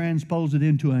and transposed it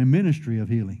into a ministry of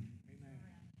healing.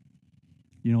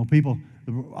 You know, people,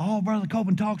 all Brother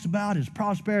Copeland talks about is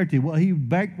prosperity. Well, he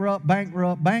bankrupt,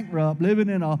 living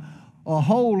in a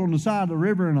hole on the side of the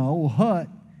river in an old hut,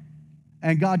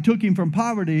 and God took him from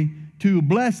poverty to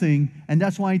blessing, and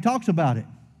that's why he talks about it.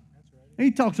 He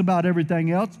talks about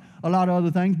everything else, a lot of other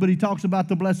things, but he talks about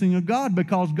the blessing of God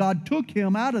because God took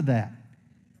him out of that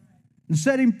and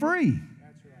set him free.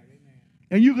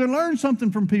 And you can learn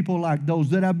something from people like those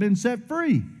that have been set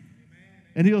free.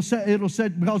 And it'll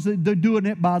set because they're doing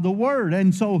it by the word.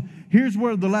 And so here's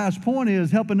where the last point is,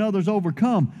 helping others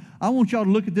overcome. I want y'all to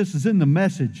look at this as in the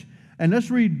Message. And let's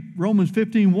read Romans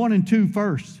 15, 1 and 2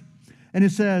 first. And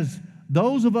it says,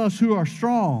 those of us who are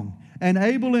strong and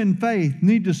able in faith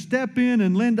need to step in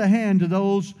and lend a hand to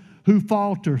those who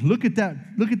falter. Look at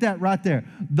that right there.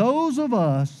 Those of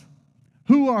us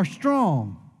who are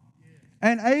strong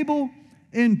and able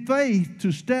in faith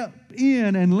to step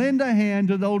in and lend a hand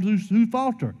to those who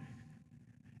falter.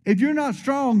 If you're not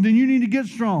strong, then you need to get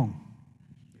strong,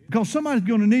 because somebody's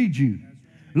going to need you.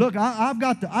 Look, I've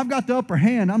got the upper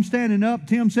hand. I'm standing up,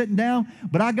 Tim's sitting down,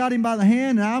 but I got him by the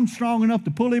hand, and I'm strong enough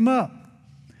to pull him up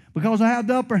because I have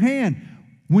the upper hand.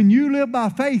 When you live by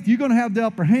faith, you're going to have the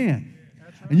upper hand.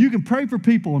 And you can pray for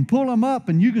people and pull them up,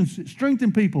 and you can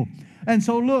strengthen people. And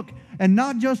so look, and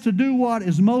not just to do what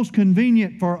is most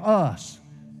convenient for us.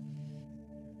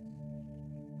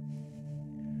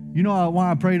 You know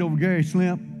why I prayed over Gary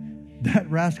Slimp? That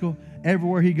rascal,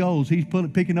 everywhere he goes, he's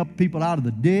picking up people out of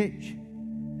the ditch.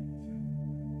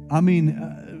 I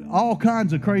mean, all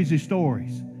kinds of crazy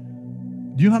stories.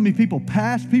 Do you know how many people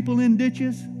pass people in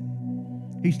ditches?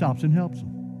 He stops and helps them.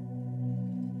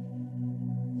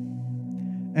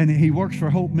 And he works for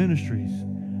Hope Ministries.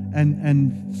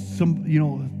 And some, you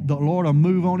know, the Lord will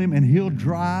move on him, and he'll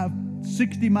drive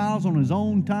 60 miles on his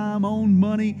own time, own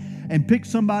money, and pick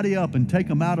somebody up and take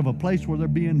them out of a place where they're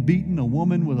being beaten, a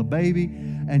woman with a baby,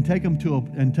 and take them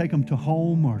to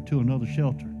home or to another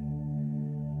shelter.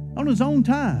 On his own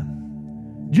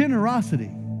time.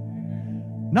 Generosity.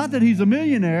 Not that he's a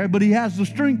millionaire, but he has the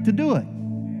strength to do it.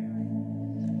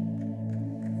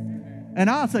 And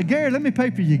I'll say, Gary, let me pay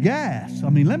for your gas. I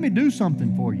mean, let me do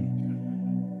something for you.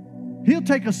 He'll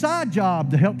take a side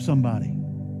job to help somebody.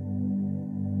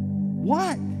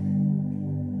 What?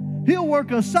 He'll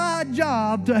work a side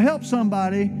job to help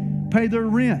somebody pay their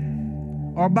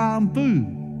rent or buy them food.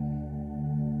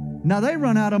 Now they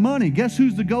run out of money. Guess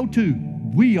who's the go-to?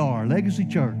 We are, Legacy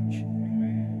Church.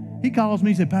 He calls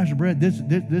me, he said, Pastor Brett, this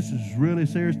is really a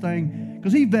serious thing.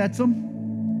 Because he vets them.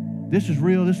 This is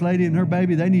real. This lady and her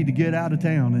baby, they need to get out of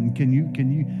town. And can you,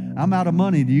 I'm out of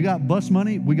money. Do you got bus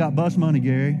money? We got bus money,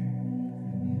 Gary.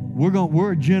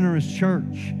 We're a generous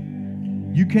church.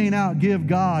 You can't outgive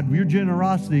God. Your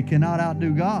generosity cannot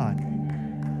outdo God.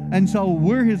 And so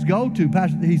we're his go-to.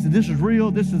 Pastor, he said, this is real.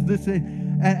 This.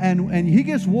 And he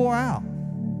gets wore out.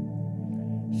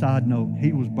 Side note,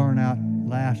 he was burnt out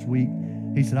last week.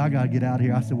 He said, I got to get out of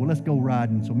here. I said, well, let's go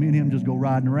riding. So me and him just go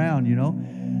riding around, you know.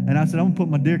 And I said, I'm going to put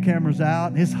my deer cameras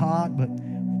out. It's hot, but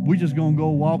we're just going to go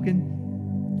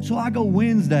walking. So I go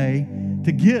Wednesday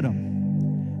to get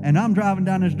them. And I'm driving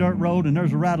down this dirt road, and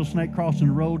there's a rattlesnake crossing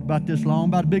the road about this long,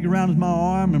 about as big around as my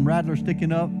arm, and rattler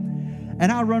sticking up.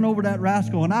 And I run over that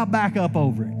rascal, and I back up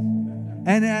over it.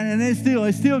 And it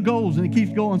still goes, and it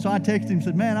keeps going. So I texted him and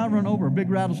said, man, I run over a big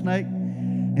rattlesnake.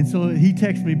 And so he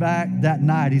texted me back that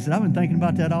night. He said, I've been thinking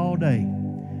about that all day.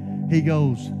 He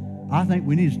goes, I think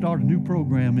we need to start a new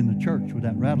program in the church with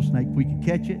that rattlesnake if we could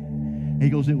catch it. He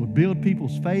goes, it would build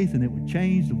people's faith, and it would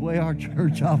change the way our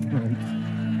church operates.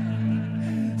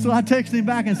 So I texted him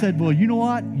back and said, well, you know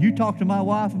what? You talk to my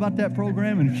wife about that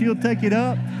program, and if she'll take it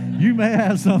up, You may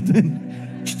have something.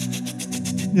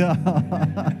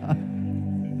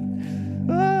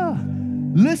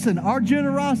 Listen, our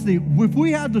generosity, if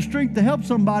we have the strength to help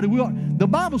somebody, the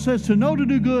Bible says to know to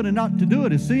do good and not to do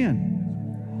it is sin.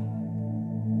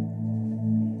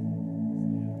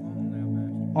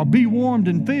 Or be warmed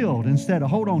and filled instead of,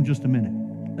 hold on just a minute.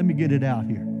 Let me get it out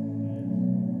here.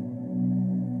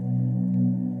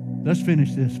 Let's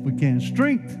finish this if we can.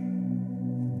 Strength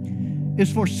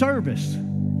is for service,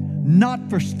 not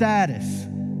for status.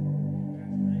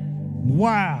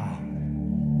 Wow.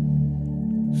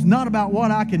 It's not about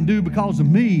what I can do because of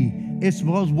me. It's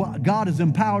because what God has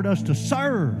empowered us to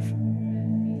serve.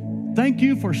 Thank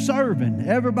you for serving.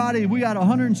 Everybody, we got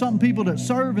 100 and something people that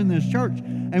serve in this church,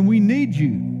 and we need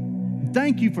you.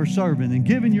 Thank you for serving and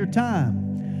giving your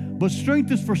time. But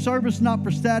strength is for service, not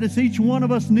for status. Each one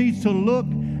of us needs to look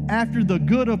after the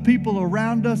good of people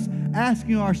around us,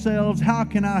 asking ourselves, how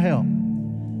can I help?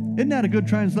 Isn't that a good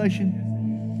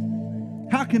translation?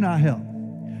 How can I help?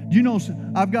 You know,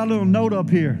 I've got a little note up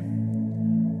here.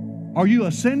 Are you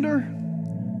a sender?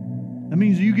 That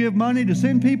means you give money to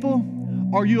send people.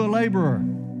 Are you a laborer?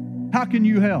 How can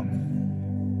you help?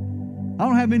 I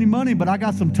don't have any money, but I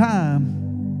got some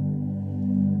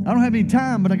time. I don't have any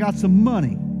time, but I got some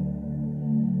money.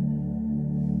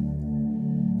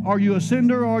 Are you a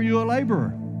sender or are you a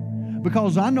laborer?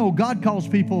 Because I know God calls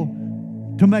people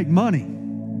to make money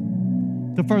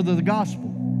to further the gospel.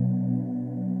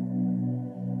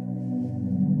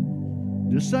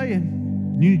 Just saying.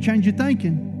 You need to change your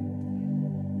thinking.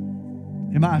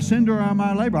 Am I a sender or am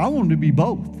I a laborer? I want to be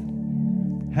both.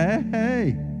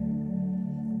 Hey.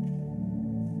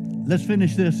 Let's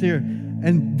finish this here.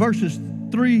 And verses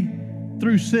 3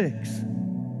 through 6.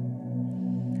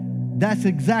 That's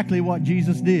exactly what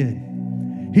Jesus did.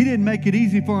 He didn't make it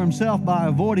easy for himself by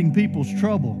avoiding people's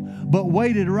trouble, but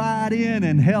waded right in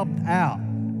and helped out.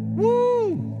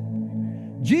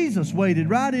 Woo! Jesus waded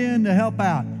right in to help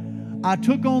out. I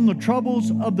took on the troubles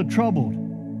of the troubled,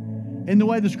 in the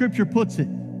way the Scripture puts it.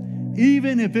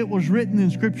 Even if it was written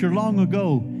in Scripture long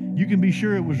ago, you can be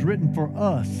sure it was written for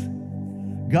us.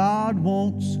 God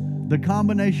wants the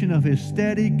combination of His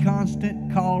steady,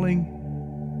 constant calling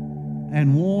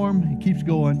and warm, he keeps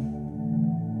going,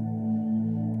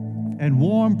 and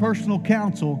warm personal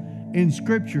counsel in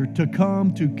Scripture to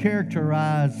come to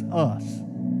characterize us.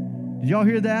 Did y'all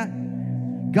hear that?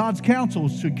 God's counsel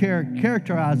should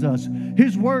characterize us.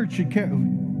 His word should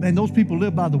and those people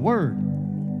live by the word.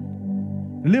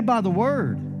 They live by the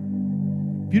word.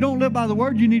 If you don't live by the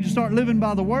word, you need to start living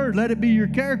by the word. Let it be your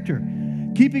character,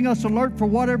 keeping us alert for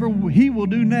whatever He will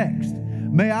do next.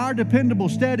 May our dependable,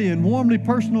 steady, and warmly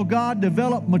personal God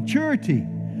develop maturity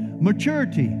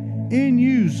in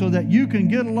you so that you can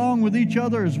get along with each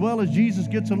other as well as Jesus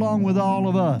gets along with all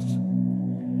of us.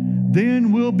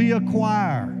 Then we'll be a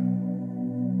choir.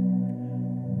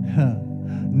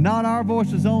 Not our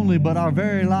voices only, but our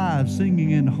very lives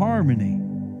singing in harmony.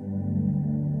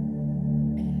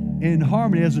 In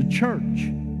harmony as a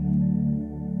church.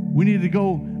 We need to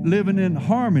go living in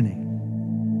harmony.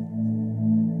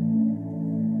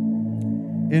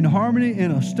 In harmony,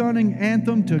 in a stunning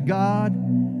anthem to God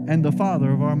and the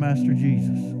Father of our Master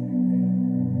Jesus.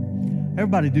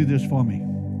 Everybody do this for me.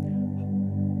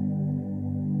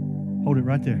 Hold it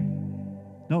right there.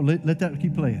 No, let that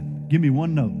keep playing. Give me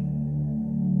one note.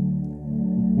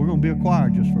 We're going to be a choir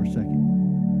just for a second.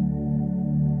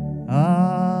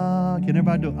 Can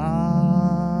everybody do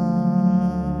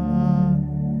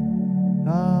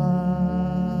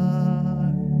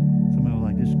Somebody was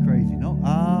like, this is crazy. No,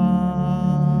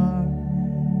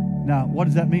 Now, what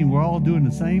does that mean? We're all doing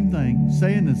the same thing,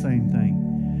 saying the same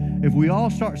thing. If we all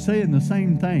start saying the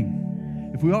same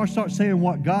thing, if we all start saying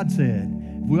what God said,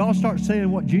 if we all start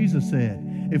saying what Jesus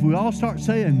said, if we all start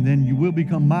saying, then you will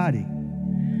become mighty.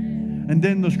 And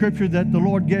then the scripture that the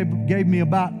Lord gave me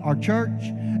about our church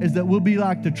is that we'll be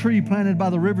like the tree planted by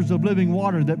the rivers of living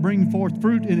water that bring forth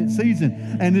fruit in its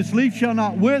season, and its leaf shall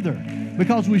not wither,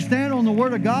 because we stand on the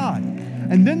word of God.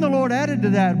 And then the Lord added to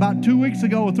that about 2 weeks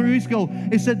ago or 3 weeks ago.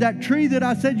 It said, that tree that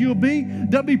I said you'll be,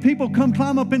 there'll be people come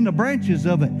climb up in the branches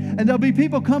of it. And there'll be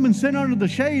people come and sit under the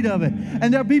shade of it.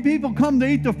 And there'll be people come to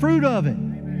eat the fruit of it.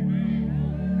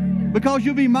 Because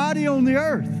you'll be mighty on the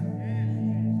earth.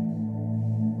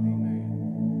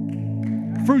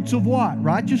 Fruits of what?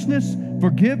 Righteousness,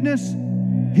 forgiveness,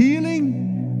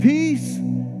 healing, peace,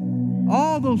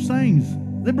 all those things.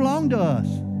 They belong to us.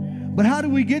 But how do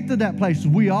we get to that place?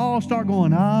 We all start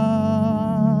going,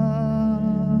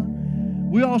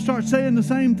 We all start saying the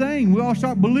same thing. We all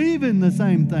start believing the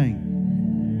same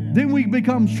thing. Then we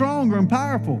become stronger and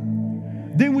powerful.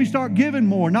 Then we start giving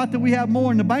more. Not that we have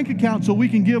more in the bank account so we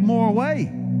can give more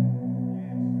away.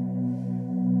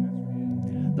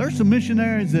 There's some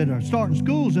missionaries that are starting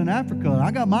schools in Africa.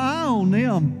 I got my eye on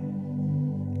them.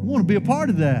 I want to be a part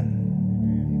of that.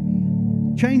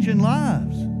 Changing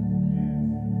lives.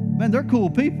 Man, they're cool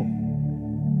people.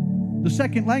 The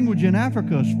second language in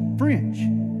Africa is French.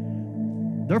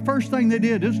 Their first thing they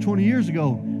did, this was 20 years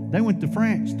ago, they went to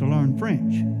France to learn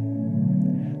French.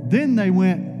 Then they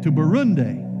went to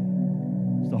Burundi.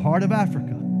 It's the heart of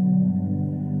Africa.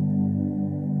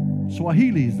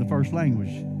 Swahili is the first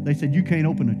language. They said, you can't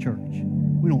open a church.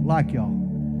 We don't like y'all.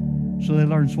 So they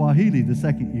learned Swahili the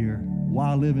second year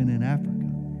while living in Africa.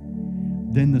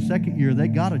 Then the second year, they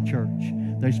got a church.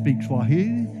 They speak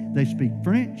Swahili. They speak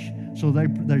French. So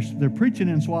they're preaching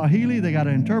in Swahili. They got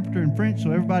an interpreter in French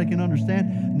so everybody can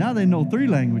understand. Now they know 3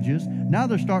 languages. Now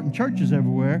they're starting churches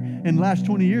everywhere. In the last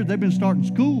 20 years, they've been starting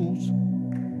schools.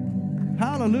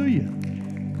 Hallelujah.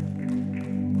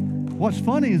 What's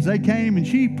funny is they came and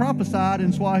she prophesied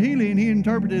in Swahili and he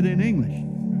interpreted in English.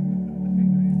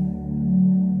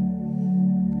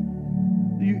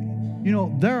 You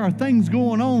know, there are things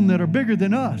going on that are bigger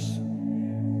than us.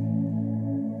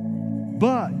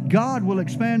 But God will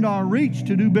expand our reach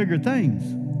to do bigger things.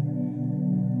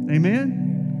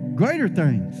 Amen? Greater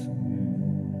things.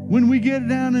 When we get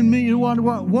down in me, what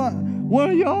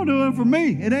are y'all doing for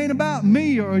me? It ain't about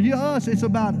me or us. It's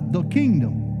about the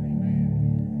kingdom.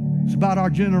 It's about our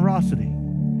generosity.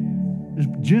 This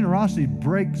generosity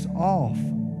breaks off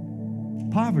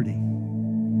poverty.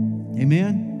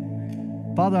 Amen?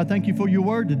 Father, I thank you for your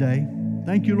word today.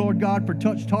 Thank you, Lord God, for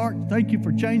touched hearts. Thank you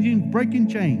for breaking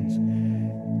chains.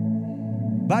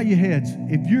 Bow your heads.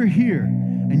 If you're here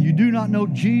and you do not know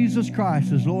Jesus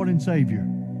Christ as Lord and Savior,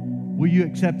 will you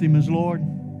accept Him as Lord?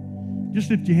 Just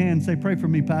lift your hand and say, pray for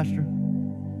me, Pastor.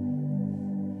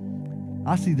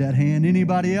 I see that hand.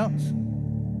 Anybody else?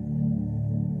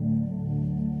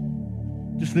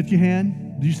 Just lift your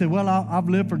hand. Do you say, well, I've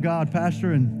lived for God,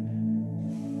 Pastor, and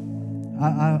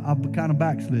I've kind of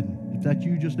backslidden. If that's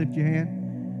you, just lift your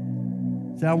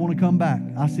hand. Say, I want to come back.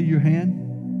 I see your hand.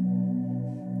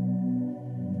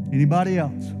 Anybody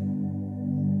else?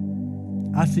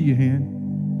 I see your hand.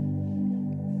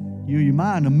 Your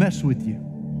mind will mess with you.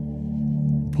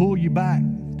 Pull you back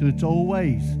to its old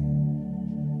ways.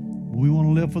 We want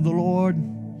to live for the Lord.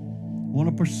 Want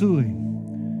to pursue Him.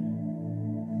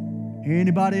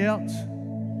 Anybody else?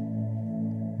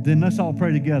 Then let's all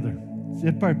pray together.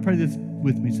 Pray this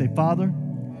with me. Say, Father,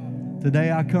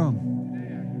 today I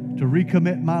come to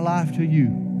recommit my life to you.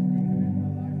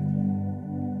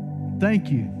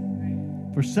 Thank you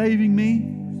for saving me,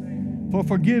 for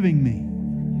forgiving me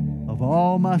of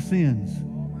all my sins.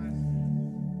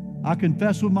 I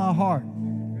confess with my heart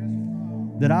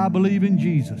that I believe in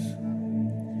Jesus,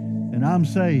 and I'm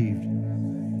saved,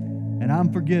 and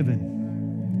I'm forgiven.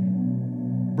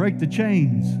 Break the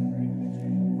chains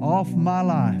off my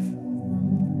life.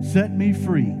 Set me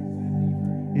free.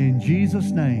 In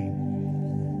Jesus'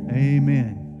 name,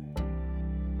 amen.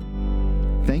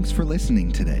 Thanks for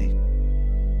listening today.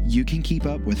 You can keep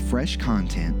up with fresh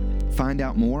content, find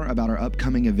out more about our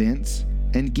upcoming events,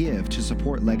 and give to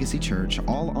support Legacy Church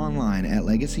all online at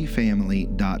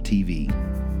legacyfamily.tv.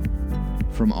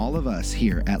 From all of us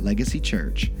here at Legacy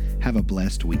Church, have a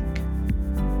blessed week.